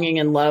of belonging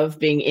and love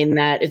being in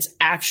that, it's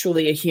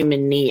actually a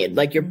human need.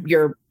 Like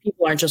your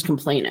people aren't just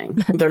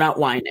complaining. They're not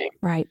whining.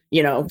 Right.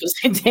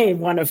 Because they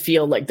want to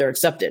feel like they're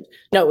accepted.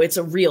 No, it's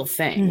a real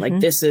thing. Mm-hmm. Like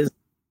this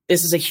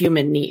is a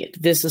human need.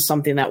 This is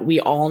something that we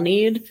all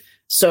need.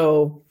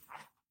 So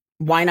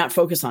why not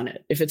focus on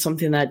it? If it's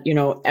something that,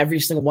 every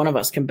single one of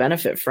us can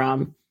benefit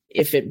from,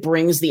 if it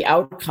brings the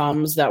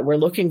outcomes that we're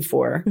looking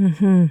for,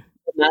 mm-hmm.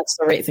 that's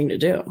the right thing to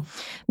do.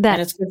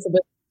 And it's good for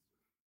business.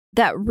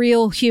 That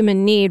real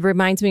human need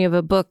reminds me of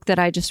a book that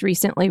I just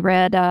recently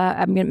read.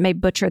 I may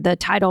butcher the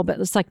title, but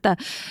it's like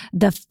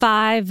the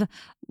 5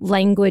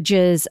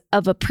 languages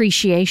of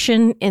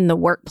appreciation in the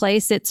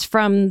workplace. It's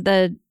from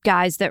the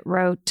guys that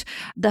wrote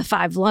the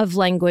 5 love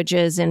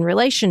languages in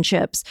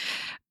relationships.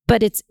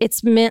 But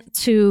it's meant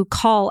to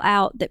call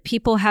out that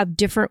people have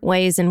different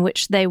ways in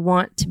which they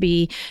want to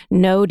be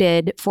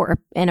noted for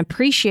and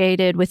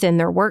appreciated within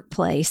their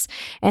workplace,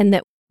 and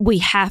that we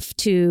have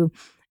to,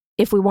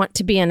 if we want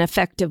to be an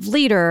effective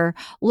leader,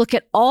 look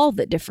at all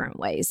the different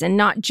ways and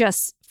not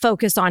just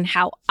focus on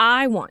how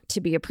I want to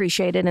be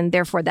appreciated and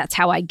therefore that's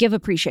how I give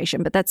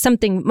appreciation. But that's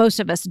something most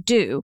of us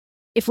do.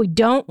 If we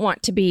don't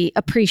want to be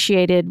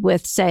appreciated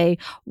with, say,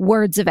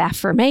 words of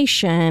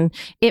affirmation,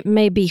 it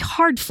may be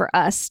hard for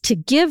us to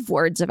give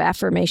words of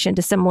affirmation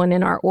to someone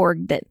in our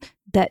org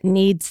that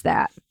needs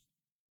that.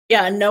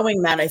 Yeah, and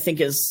knowing that I think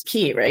is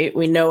key, right?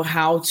 We know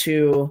how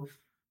to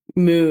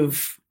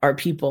move our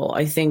people.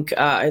 I think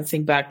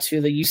back to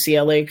the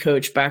UCLA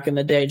coach back in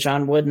the day,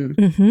 John Wooden.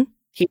 Mm-hmm.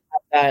 He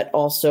had that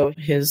also,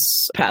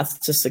 his path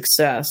to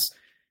success.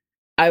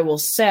 I will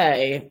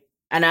say,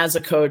 and as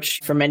a coach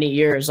for many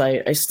years,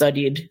 I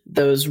studied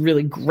those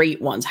really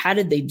great ones. How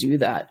did they do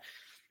that?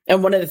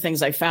 And one of the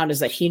things I found is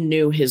that he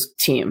knew his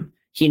team.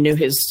 He knew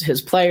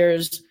his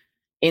players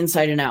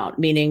inside and out,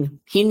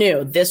 meaning he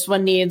knew this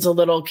one needs a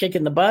little kick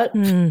in the butt.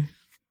 Mm.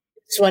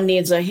 This one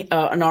needs an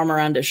arm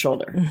around his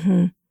shoulder.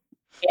 Mm-hmm.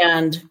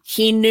 And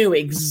he knew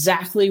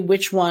exactly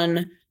which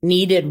one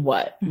needed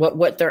what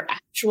their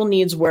actual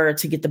needs were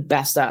to get the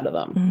best out of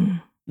them.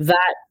 Mm.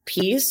 That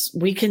piece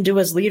we can do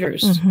as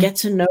leaders. Mm-hmm. Get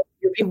to know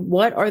your people.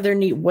 What are their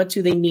needs? What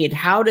do they need?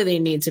 How do they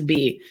need to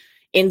be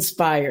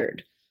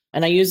inspired?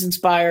 And I use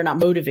inspire, not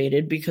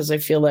motivated, because I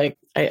feel like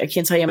I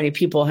can't tell you how many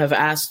people have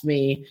asked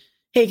me,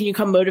 hey, can you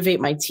come motivate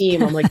my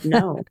team? I'm like,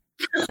 no,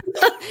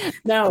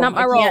 no, not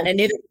my role. And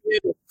neither do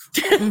you.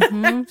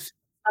 Mm-hmm. That's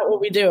not what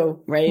we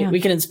do, right? Yeah. We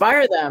can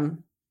inspire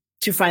them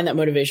to find that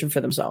motivation for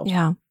themselves.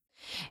 Yeah.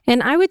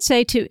 And I would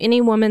say to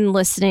any woman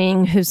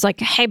listening who's like,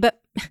 hey, but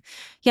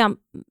yeah,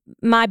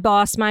 my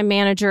boss, my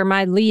manager,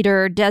 my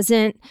leader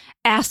doesn't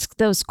ask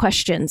those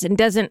questions and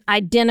doesn't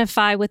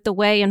identify with the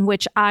way in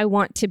which I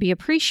want to be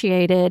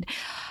appreciated,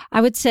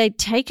 I would say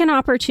take an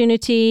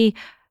opportunity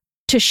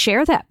to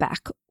share that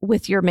back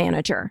with your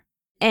manager.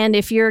 And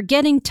if you're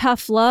getting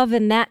tough love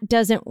and that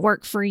doesn't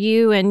work for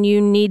you and you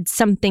need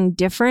something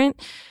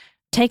different,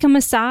 take them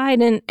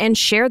aside and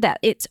share that.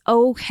 It's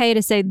okay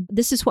to say,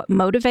 this is what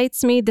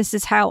motivates me. This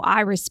is how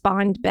I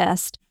respond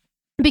best.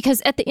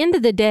 Because at the end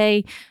of the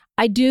day,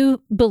 I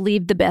do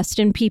believe the best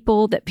in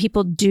people, that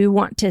people do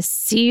want to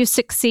see you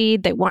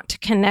succeed. They want to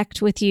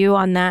connect with you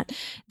on that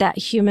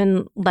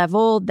human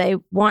level. They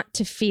want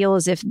to feel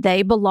as if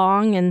they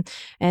belong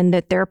and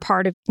that they're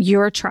part of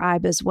your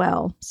tribe as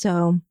well.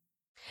 So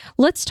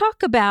let's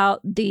talk about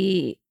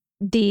the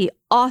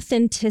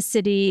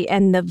authenticity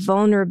and the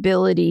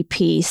vulnerability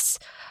piece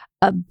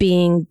of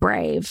being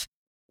brave.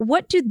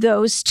 What do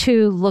those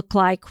two look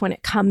like when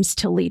it comes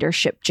to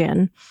leadership,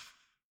 Jen?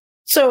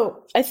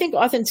 So I think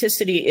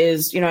authenticity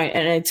is, and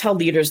I tell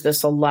leaders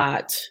this a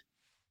lot,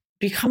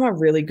 become a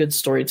really good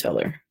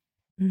storyteller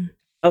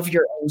of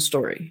your own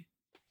story.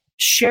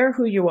 Share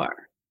who you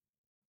are.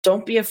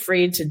 Don't be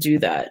afraid to do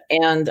that.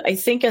 And I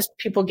think as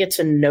people get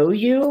to know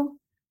you,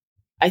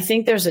 I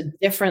think there's a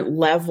different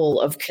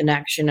level of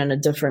connection and a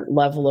different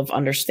level of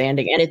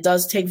understanding. And it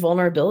does take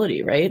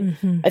vulnerability, right?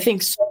 Mm-hmm. I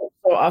think so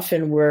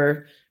often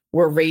we're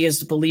we're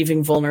raised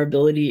believing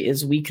vulnerability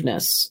is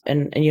weakness.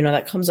 And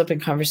that comes up in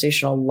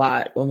conversation a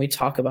lot when we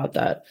talk about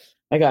that.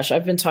 My gosh,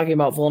 I've been talking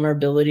about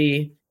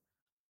vulnerability.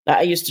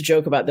 I used to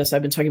joke about this.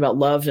 I've been talking about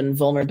love and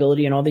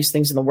vulnerability and all these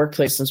things in the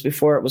workplace since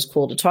before it was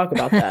cool to talk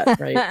about that,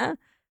 right?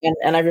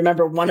 And I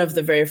remember one of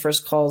the very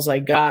first calls I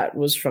got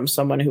was from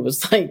someone who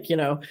was like,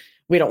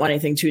 we don't want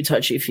anything too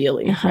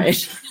touchy-feely,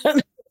 right?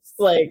 It's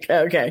like,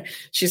 okay.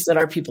 She said,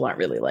 our people aren't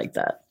really like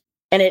that.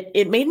 And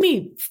it made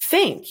me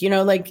think,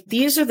 like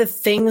these are the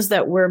things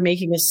that we're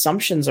making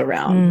assumptions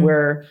around.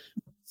 We're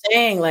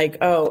saying like,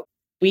 oh,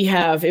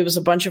 it was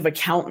a bunch of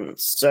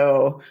accountants,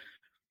 so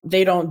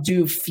they don't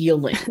do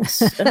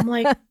feelings. And I'm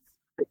like,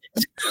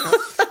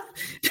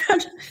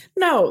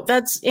 no,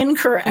 that's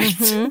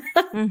incorrect.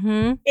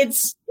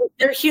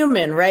 They're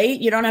human, right?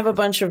 You don't have a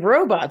bunch of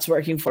robots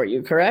working for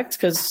you, correct?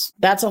 Because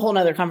that's a whole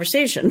nother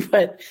conversation.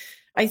 But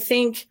I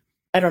think,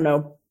 I don't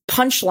know,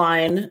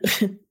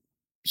 punchline,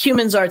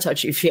 humans are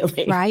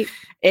touchy-feely. Right.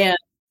 And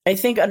I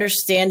think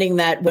understanding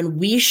that when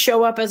we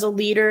show up as a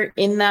leader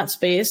in that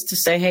space to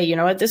say, hey, you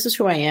know what, this is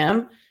who I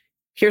am.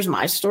 Here's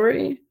my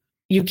story.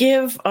 You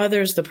give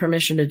others the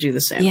permission to do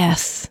the same.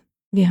 Yes.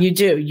 Yeah. You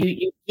do.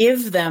 You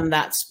give them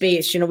that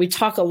space. We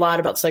talk a lot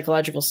about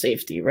psychological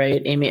safety,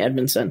 right? Amy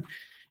Edmondson.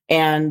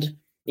 And,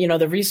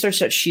 the research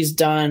that she's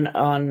done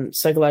on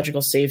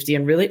psychological safety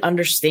and really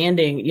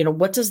understanding,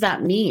 what does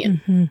that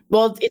mean?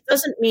 Well, it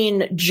doesn't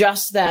mean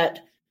just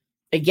that,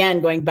 again,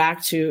 going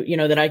back to,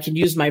 that I can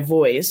use my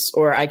voice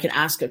or I can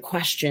ask a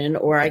question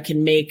or I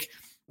can make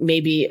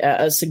maybe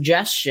a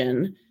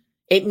suggestion.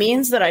 It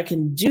means that I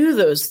can do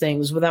those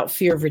things without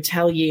fear of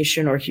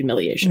retaliation or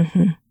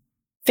humiliation.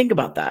 Think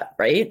about that,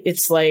 right?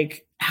 It's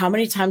like, how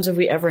many times have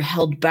we ever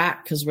held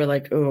back because we're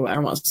like, oh, I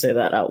don't want to say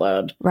that out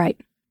loud. Right.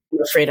 I'm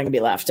afraid I'm going to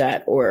be laughed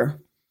at, or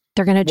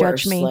they're going to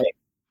judge me. Like,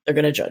 they're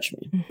going to judge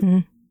me.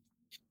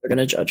 They're going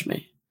to judge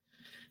me.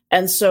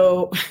 And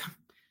so,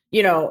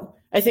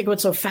 I think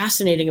what's so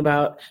fascinating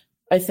about,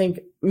 I think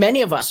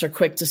many of us are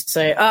quick to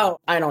say, oh,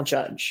 I don't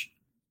judge.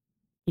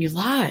 You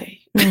lie.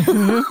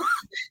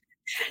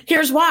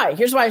 Here's why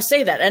I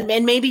say that.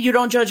 And maybe you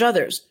don't judge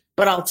others,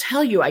 but I'll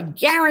tell you, I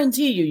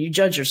guarantee you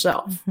judge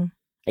yourself.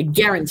 I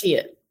guarantee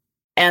it.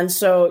 And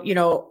so,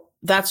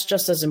 that's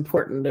just as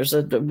important.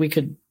 We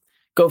could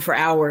go for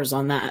hours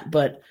on that,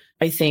 but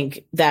I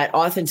think that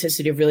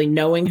authenticity of really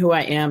knowing who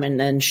I am and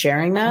then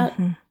sharing that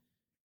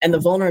and the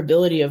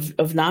vulnerability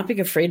of not being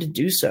afraid to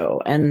do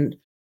so. And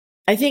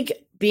I think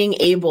being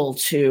able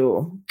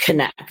to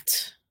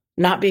connect,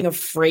 not being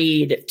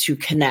afraid to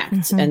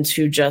connect and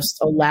to just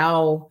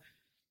allow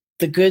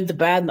the good, the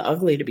bad, and the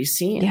ugly to be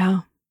seen. Yeah.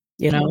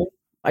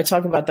 I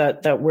talk about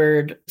that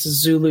word, it's a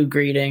Zulu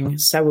greeting,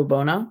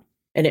 sawubona,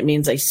 and it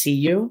means I see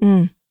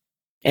you.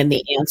 And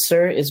the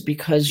answer is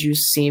because you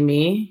see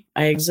me,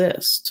 I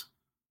exist.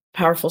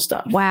 Powerful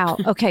stuff. Wow.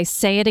 Okay.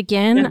 Say it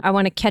again. I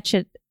want to catch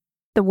it.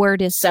 The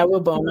word is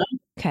sawubona.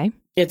 Okay.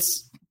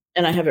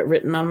 And I have it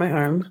written on my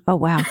arm. Oh,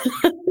 wow.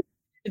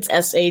 It's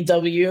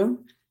SAWUBONA.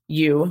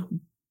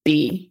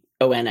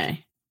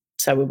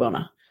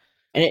 Sawubona.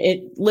 And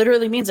it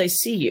literally means I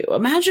see you.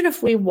 Imagine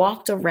if we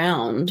walked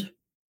around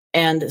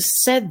and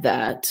said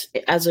that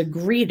as a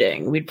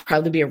greeting, we'd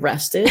probably be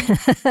arrested.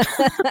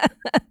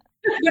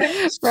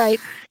 Right.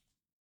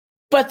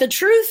 But the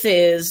truth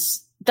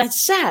is,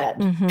 that's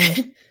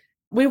sad.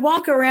 We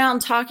walk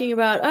around talking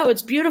about, oh,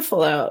 it's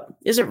beautiful out.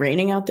 Is it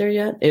raining out there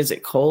yet? Is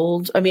it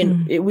cold? I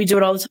mean, we do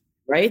it all the time,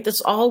 right? That's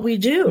all we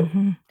do.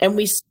 And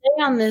we stay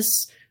on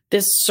this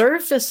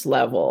surface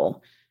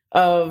level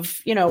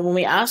of, when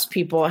we ask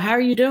people, how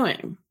are you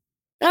doing?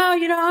 Oh,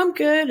 I'm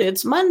good.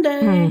 It's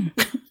Monday.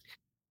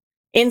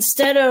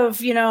 Instead of,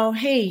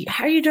 hey,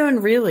 how are you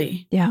doing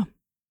really? Yeah.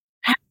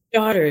 How's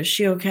your daughter? Is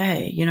she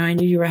okay? I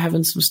knew you were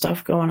having some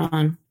stuff going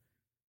on.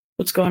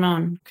 What's going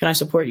on? Can I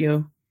support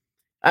you?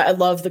 I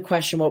love the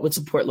question, what would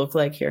support look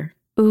like here?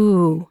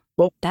 Ooh,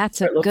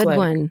 that's a good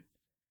one.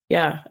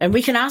 Yeah. And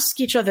we can ask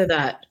each other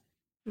that.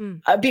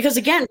 Because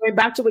again, going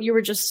back to what you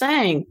were just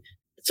saying,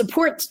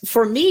 support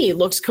for me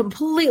looks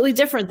completely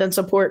different than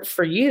support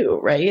for you,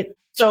 right?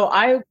 So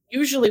I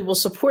usually will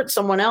support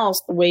someone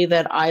else the way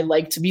that I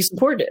like to be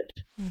supported.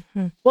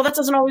 Well, that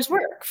doesn't always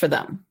work for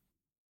them.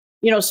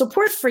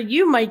 Support for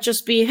you might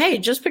just be, hey,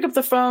 just pick up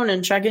the phone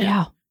and check in.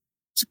 Yeah.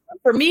 Support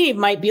for me it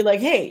might be like,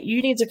 hey,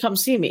 you need to come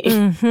see me.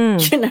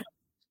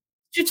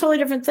 Two totally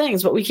different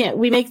things, but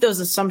we make those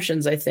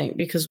assumptions, I think,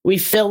 because we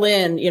fill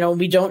in,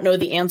 we don't know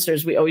the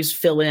answers. We always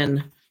fill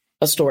in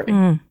a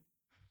story.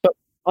 But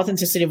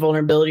authenticity and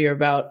vulnerability are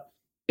about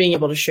being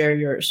able to share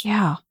yours.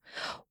 Yeah.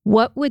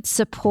 What would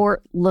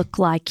support look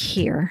like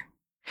here?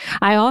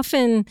 I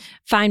often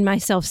find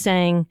myself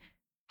saying,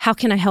 how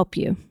can I help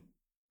you?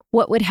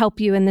 What would help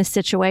you in this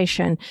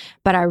situation?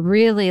 But I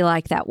really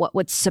like that. What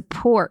would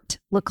support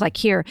look like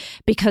here?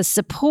 Because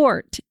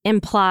support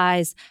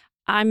implies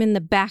I'm in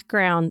the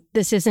background.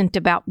 This isn't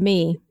about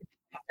me.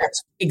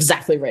 That's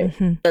exactly right.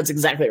 That's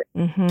exactly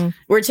right.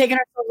 We're taking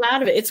ourselves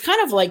out of it. It's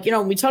kind of like,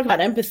 we talk about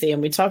empathy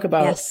and we talk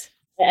about,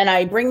 and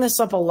I bring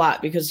this up a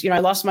lot because, I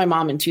lost my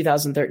mom in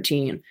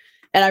 2013.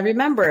 And I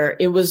remember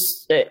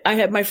I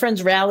had my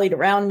friends rallied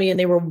around me and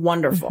they were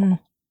wonderful. Mm-hmm.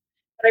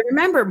 But I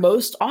remember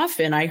most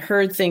often I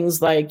heard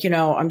things like,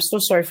 I'm so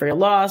sorry for your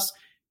loss.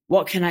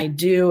 What can I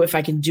do? If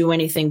I can do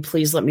anything,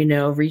 please let me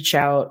know. Reach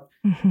out.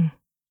 Mm-hmm. I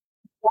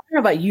don't know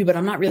about you, but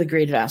I'm not really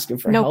great at asking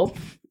for help.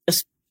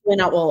 Especially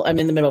not while I'm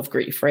in the middle of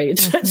grief, right?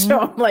 Mm-hmm. So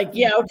I'm like,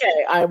 yeah,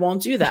 okay, I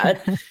won't do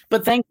that.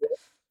 But thank you.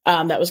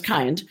 That was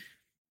kind.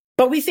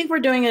 But we think we're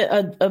doing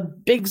a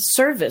big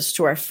service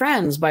to our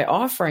friends by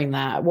offering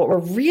that. What we're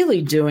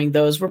really doing,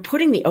 though, is we're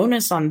putting the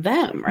onus on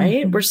them,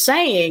 right? Mm-hmm. We're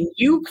saying,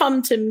 you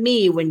come to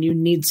me when you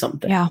need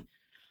something. Yeah.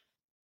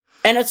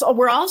 And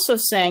we're also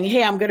saying,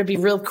 hey, I'm going to be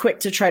real quick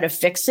to try to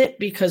fix it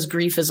because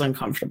grief is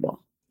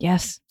uncomfortable.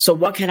 Yes. So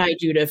what can I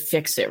do to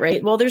fix it,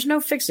 right? Well, there's no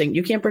fixing.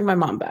 You can't bring my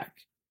mom back.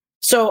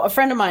 So a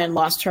friend of mine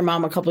lost her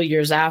mom a couple of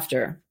years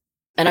after.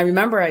 And I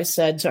remember I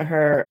said to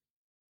her,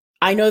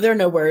 I know there are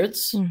no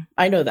words.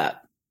 I know that.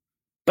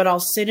 But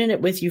I'll sit in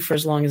it with you for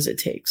as long as it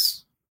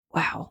takes.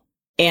 Wow.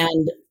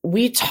 And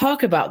we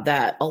talk about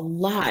that a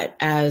lot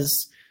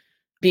as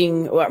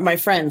being, my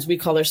friends, we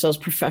call ourselves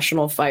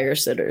professional fire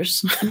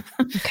sitters.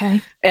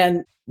 Okay.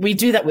 And we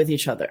do that with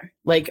each other.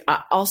 Like,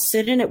 I'll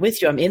sit in it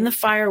with you. I'm in the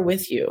fire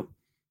with you.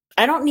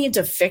 I don't need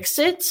to fix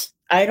it.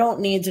 I don't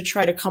need to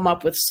try to come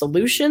up with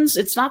solutions.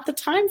 It's not the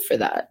time for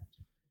that.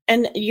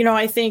 And,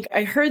 I think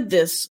I heard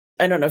this.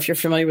 I don't know if you're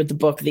familiar with the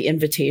book, The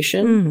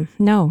Invitation.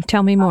 No,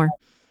 tell me more.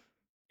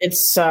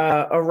 It's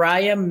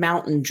Araya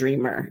Mountain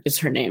Dreamer is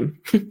her name.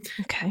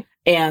 Okay.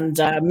 And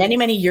many,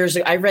 many years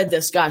ago, I read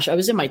this. Gosh, I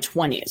was in my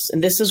 20s.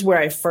 And this is where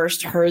I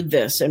first heard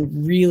this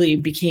and really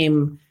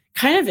became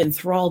kind of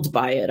enthralled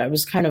by it. I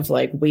was kind of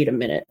like, wait a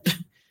minute.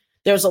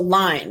 There's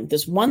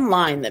this one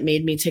line that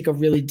made me take a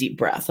really deep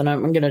breath. And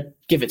I'm going to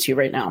give it to you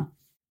right now.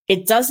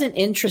 It doesn't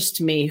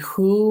interest me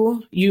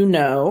who you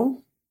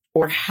know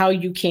or how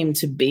you came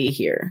to be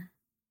here.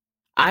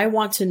 I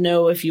want to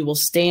know if you will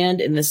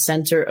stand in the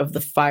center of the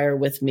fire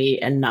with me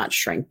and not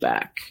shrink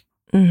back.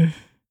 And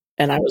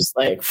I was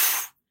like,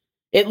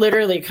 it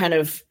literally kind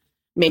of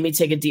made me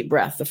take a deep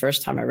breath the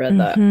first time I read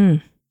that.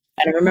 And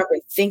I remember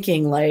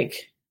thinking,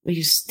 like, will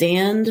you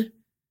stand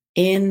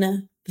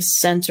in the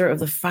center of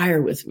the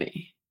fire with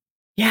me?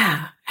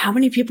 Yeah. How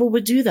many people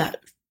would do that?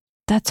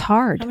 That's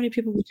hard. How many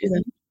people would do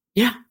that?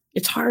 Yeah.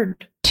 It's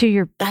hard.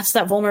 That's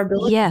that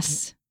vulnerability.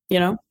 Yes.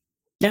 Yeah.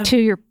 To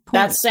your point.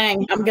 That's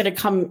saying, I'm going to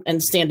come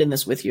and stand in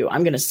this with you.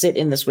 I'm going to sit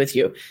in this with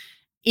you,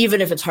 even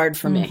if it's hard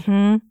for me.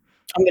 I'm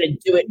going to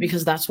do it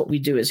because that's what we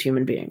do as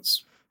human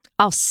beings.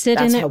 I'll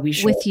sit in it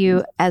with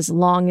you as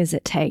long as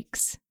it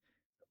takes.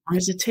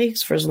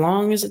 For as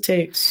long as it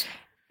takes.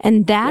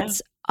 And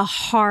that's a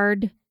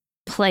hard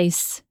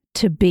place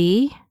to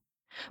be,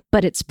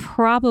 but it's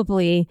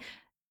probably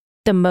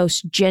the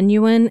most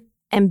genuine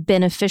and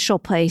beneficial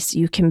place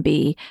you can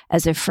be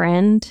as a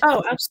friend.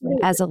 Oh,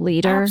 absolutely. As a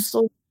leader.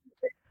 Absolutely.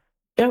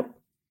 Yep.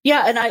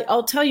 Yeah. And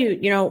I'll tell you,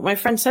 my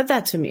friend said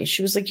that to me.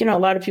 She was like, a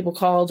lot of people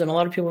called and a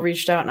lot of people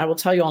reached out. And I will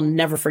tell you, I'll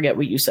never forget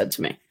what you said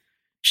to me.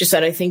 She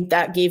said, I think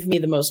that gave me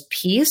the most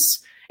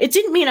peace. It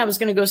didn't mean I was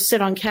going to go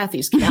sit on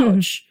Kathy's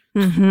couch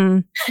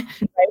right,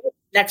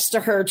 next to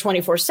her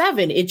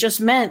 24/7. It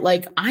just meant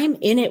like, I'm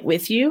in it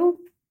with you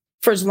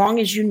for as long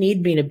as you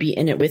need me to be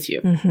in it with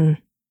you.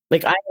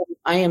 Like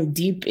I am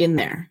deep in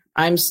there.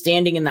 I'm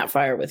standing in that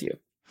fire with you.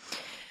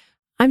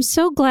 I'm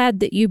so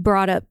glad that you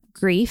brought up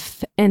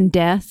grief and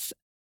death.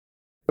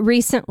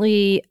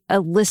 Recently, a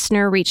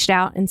listener reached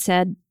out and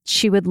said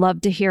she would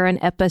love to hear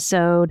an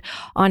episode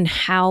on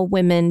how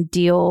women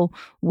deal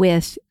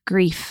with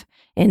grief,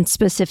 and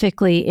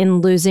specifically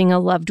in losing a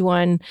loved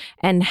one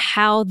and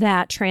how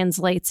that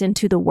translates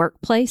into the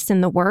workplace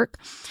and the work.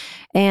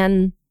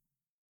 And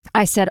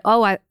I said,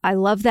 I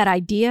love that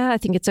idea. I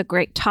think it's a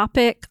great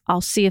topic.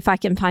 I'll see if I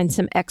can find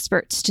some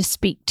experts to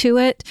speak to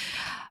it.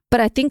 But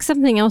I think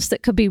something else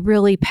that could be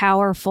really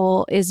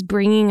powerful is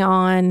bringing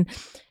on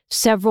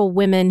several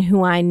women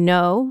who I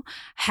know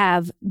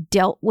have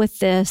dealt with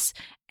this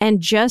and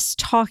just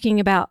talking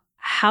about,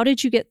 how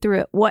did you get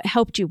through it? What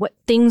helped you? What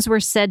things were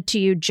said to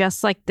you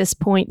just like this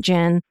point,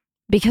 Jen?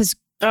 Because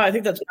I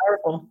think that's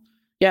powerful.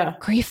 Yeah.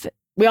 Grief.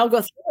 We all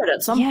go through it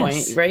at some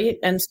point, right?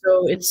 And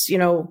so it's,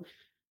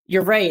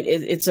 you're right.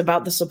 It's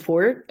about the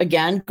support.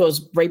 Again,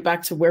 goes right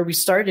back to where we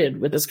started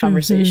with this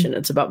conversation.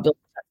 It's about building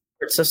that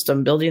support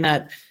system, building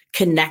that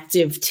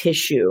connective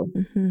tissue,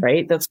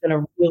 right? That's going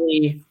to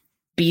really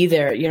be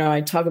there.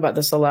 I talk about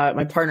this a lot.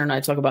 My partner and I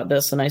talk about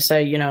this, and I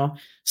say,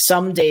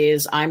 some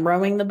days I'm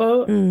rowing the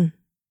boat.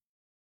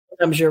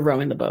 Sometimes you're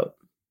rowing the boat.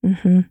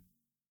 And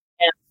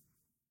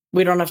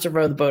we don't have to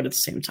row the boat at the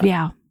same time.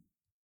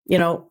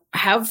 Yeah.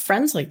 Have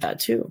friends like that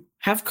too.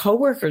 Have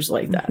coworkers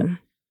like that.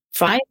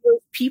 Find those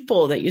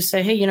people that you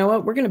say, hey, you know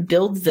what? We're going to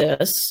build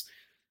this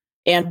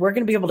and we're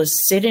going to be able to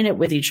sit in it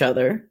with each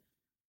other.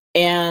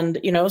 And,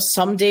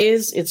 some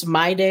days it's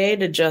my day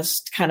to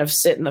just kind of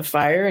sit in the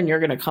fire and you're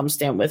going to come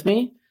stand with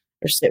me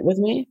or sit with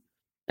me.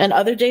 And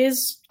other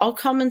days I'll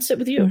come and sit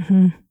with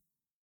you.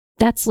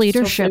 That's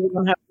leadership. So we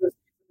don't have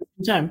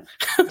time.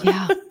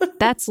 Yeah.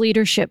 That's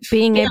leadership,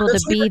 being able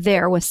to be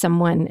there with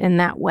someone in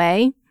that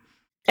way.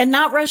 And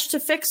not rush to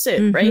fix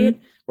it, right?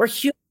 We're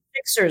human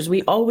fixers.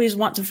 We always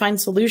want to find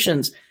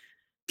solutions.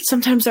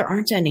 Sometimes there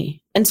aren't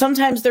any. And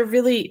sometimes there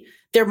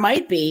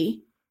might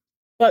be,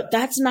 but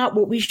that's not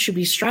what we should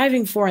be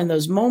striving for in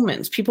those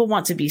moments. People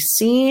want to be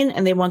seen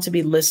and they want to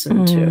be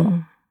listened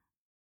to.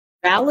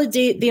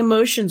 Validate the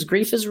emotions.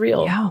 Grief is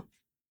real. Yeah.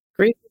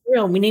 Grief is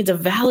real. We need to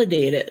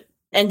validate it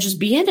and just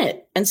be in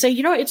it and say,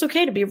 it's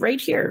okay to be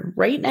right here,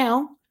 right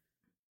now,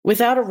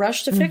 without a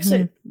rush to fix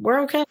it.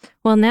 We're okay.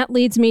 Well, and that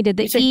leads me to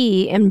the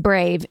E in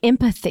BRAVE,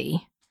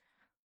 empathy.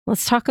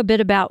 Let's talk a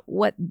bit about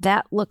what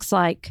that looks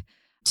like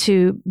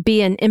to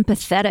be an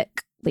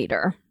empathetic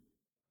leader.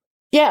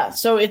 Yeah.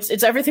 So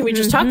it's everything we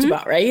just talked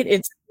about, right?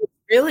 It's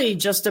really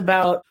just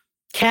about,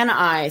 can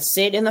I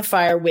sit in the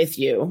fire with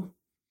you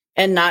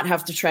and not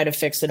have to try to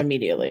fix it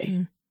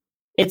immediately?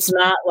 It's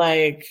not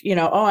like,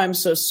 oh, I'm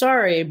so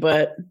sorry,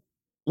 but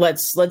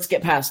let's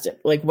get past it.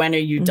 Like, when are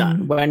you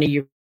done? When are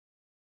you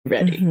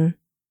ready?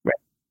 Right.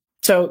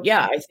 So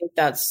yeah, I think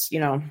that's, I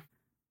don't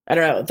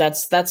know,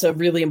 that's a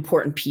really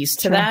important piece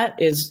to that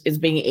is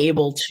being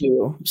able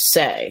to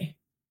say,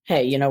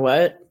 hey, you know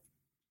what?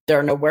 There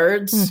are no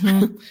words,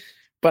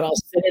 but I'll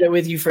sit in it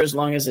with you for as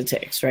long as it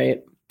takes,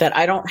 right? That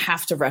I don't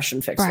have to rush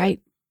and fix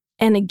it.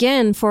 And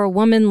again, for a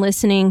woman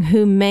listening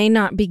who may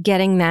not be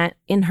getting that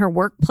in her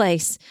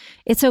workplace,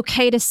 it's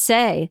okay to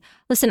say,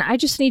 listen, I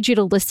just need you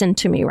to listen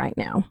to me right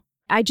now.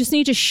 I just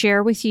need to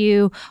share with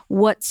you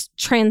what's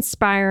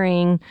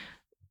transpiring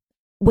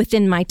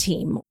within my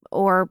team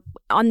or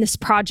on this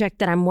project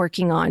that I'm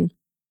working on.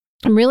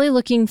 I'm really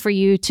looking for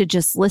you to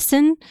just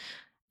listen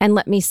and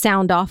let me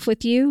sound off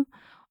with you,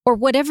 or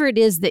whatever it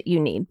is that you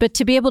need. But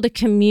to be able to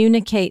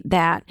communicate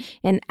that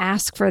and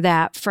ask for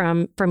that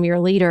from your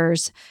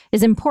leaders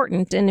is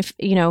important. And if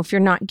you're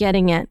not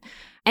getting it,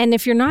 and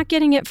if you're not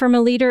getting it from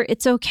a leader,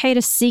 it's okay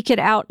to seek it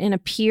out in a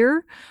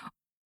peer,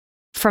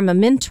 from a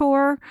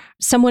mentor,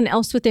 someone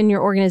else within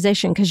your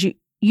organization, because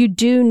you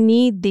do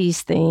need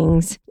these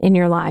things in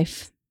your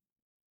life.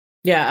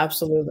 Yeah,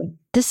 absolutely.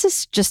 This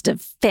is just a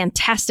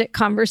fantastic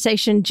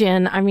conversation,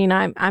 Jen. I mean,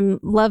 I'm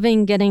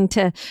loving getting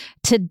to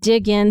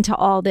dig into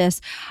all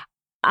this.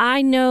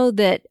 I know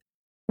that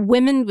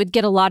women would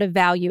get a lot of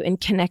value in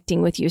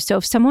connecting with you. So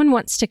if someone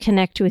wants to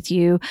connect with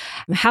you,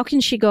 how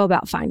can she go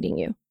about finding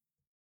you?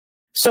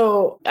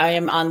 So I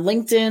am on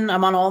LinkedIn.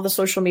 I'm on all the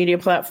social media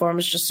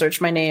platforms. Just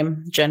search my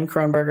name, Jen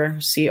Kronberger,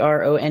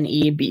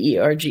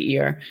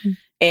 Kronberger.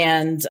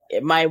 And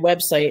my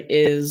website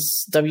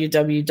is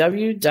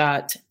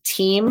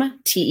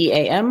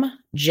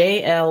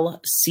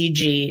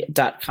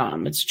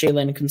www.teamjlcg.com. It's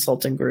Jalen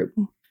Consulting Group.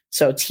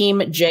 So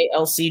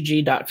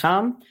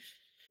teamjlcg.com.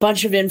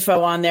 Bunch of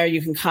info on there.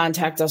 You can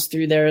contact us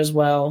through there as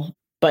well.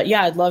 But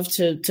yeah, I'd love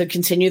to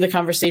continue the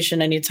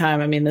conversation anytime.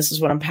 I mean, this is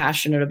what I'm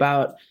passionate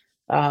about.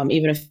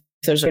 Even if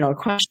there's a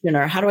question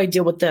or how do I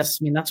deal with this?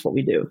 I mean, that's what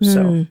we do.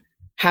 So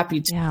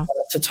happy to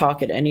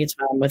talk at any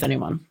time with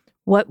anyone.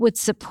 What would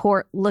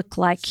support look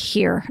like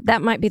here?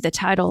 That might be the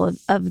title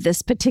of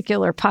this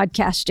particular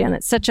podcast, Jen.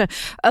 It's such a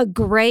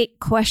great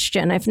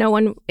question.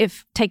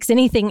 If takes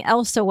anything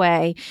else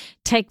away,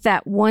 take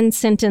that one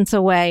sentence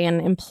away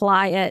and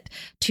apply it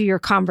to your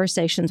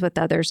conversations with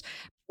others.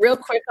 Real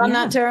quick on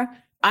that, Tara.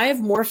 I have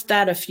morphed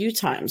that a few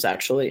times,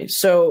 actually.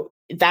 So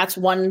that's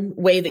one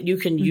way that you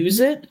can use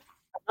it.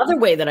 Another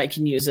way that I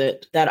can use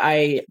it, that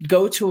I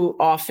go to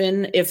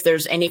often if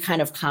there's any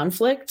kind of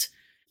conflict.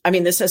 I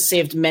mean, this has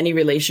saved many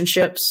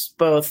relationships,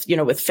 both,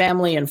 with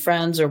family and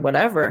friends or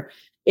whatever.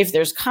 If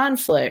there's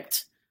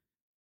conflict,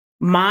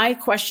 my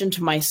question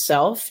to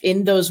myself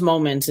in those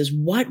moments is,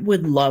 what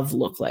would love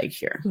look like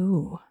here?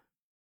 Ooh.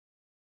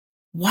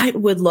 What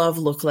would love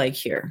look like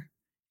here?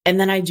 And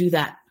then I do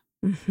that.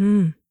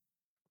 That's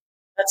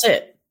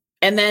it.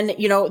 And then,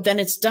 then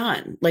it's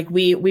done. Like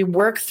we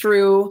work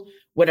through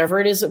whatever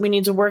it is that we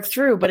need to work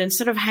through. But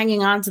instead of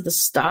hanging on to the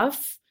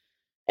stuff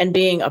and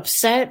being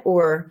upset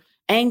or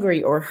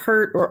angry or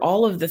hurt or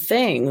all of the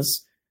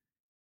things,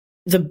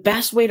 the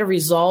best way to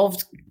resolve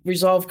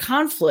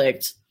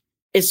conflict,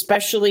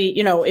 especially,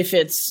 if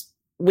it's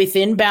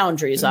within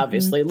boundaries,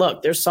 obviously,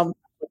 look, there's some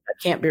that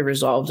can't be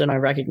resolved and I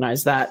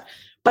recognize that.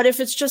 But if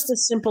it's just a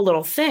simple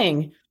little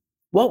thing,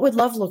 what would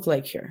love look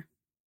like here?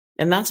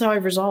 And that's how I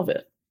resolve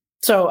it.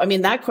 So, I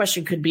mean, that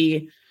question could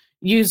be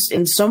used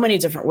in so many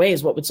different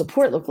ways. What would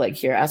support look like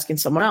here? Asking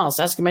someone else,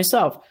 asking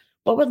myself,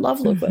 what would love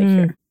look like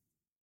here?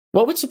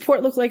 What would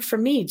support look like for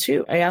me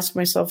too? I ask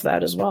myself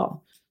that as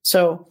well.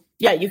 So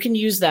yeah, you can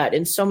use that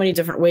in so many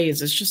different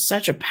ways. It's just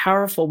such a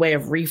powerful way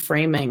of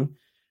reframing,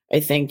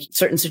 I think,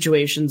 certain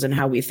situations and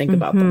how we think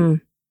about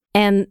them.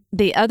 And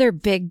the other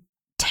big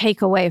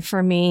takeaway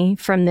for me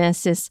from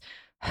this is,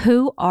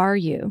 who are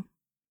you?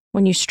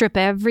 When you strip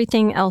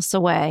everything else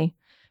away,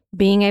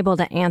 being able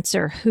to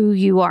answer who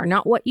you are,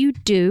 not what you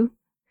do,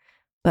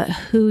 but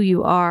who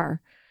you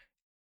are,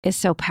 is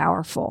so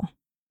powerful.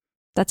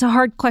 That's a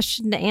hard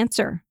question to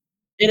answer.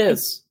 It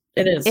is.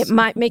 It is. It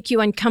might make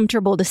you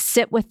uncomfortable to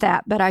sit with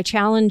that, but I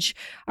challenge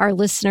our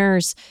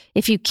listeners,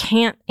 if you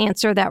can't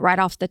answer that right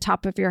off the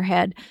top of your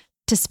head,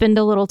 to spend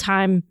a little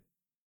time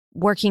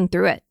working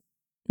through it,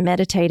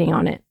 meditating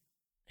on it.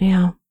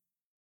 Yeah.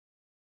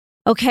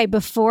 Okay,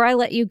 before I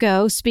let you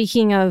go,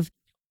 speaking of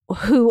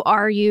who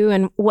are you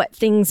and what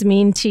things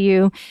mean to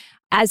you,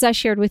 as I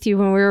shared with you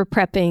when we were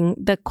prepping,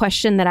 the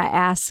question that I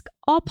ask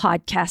all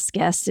podcast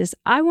guests is,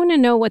 I want to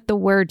know what the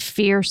word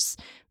fierce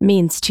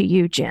means to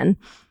you, Jen.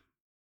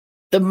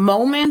 The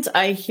moment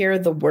I hear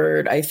the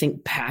word, I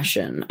think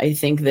passion. I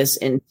think this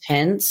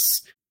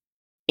intense,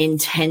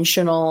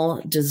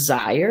 intentional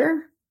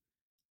desire.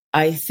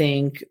 I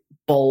think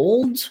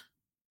bold,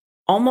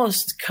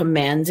 almost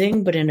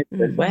commanding, but in a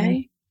good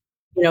way.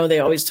 You know, they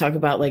always talk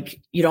about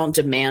like, you don't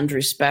demand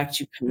respect,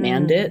 you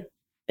command it.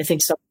 I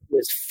think someone who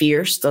is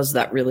fierce does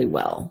that really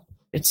well.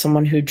 It's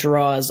someone who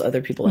draws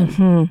other people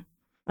in.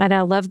 And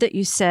I love that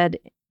you said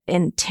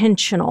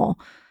intentional.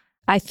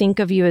 I think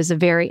of you as a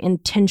very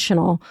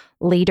intentional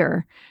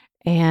leader,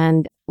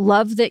 and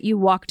love that you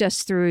walked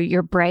us through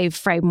your BRAVE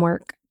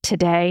framework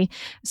today.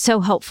 So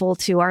helpful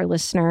to our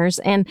listeners,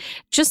 and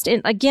just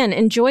again,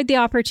 enjoyed the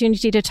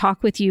opportunity to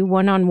talk with you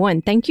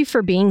one-on-one. Thank you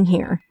for being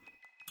here.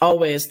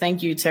 Always.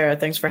 Thank you, Tara.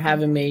 Thanks for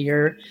having me.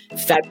 You're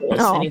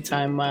fabulous.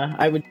 Anytime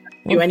I would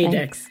do any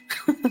day.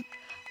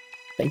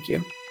 Thank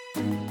you.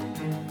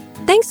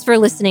 Thanks for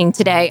listening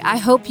today. I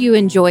hope you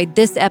enjoyed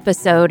this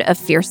episode of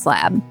Fierce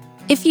Lab.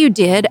 If you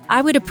did,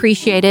 I would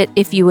appreciate it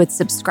if you would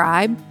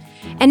subscribe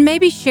and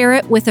maybe share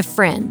it with a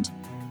friend.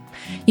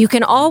 You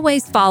can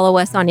always follow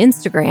us on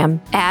Instagram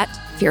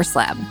 @Fierce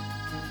Lab.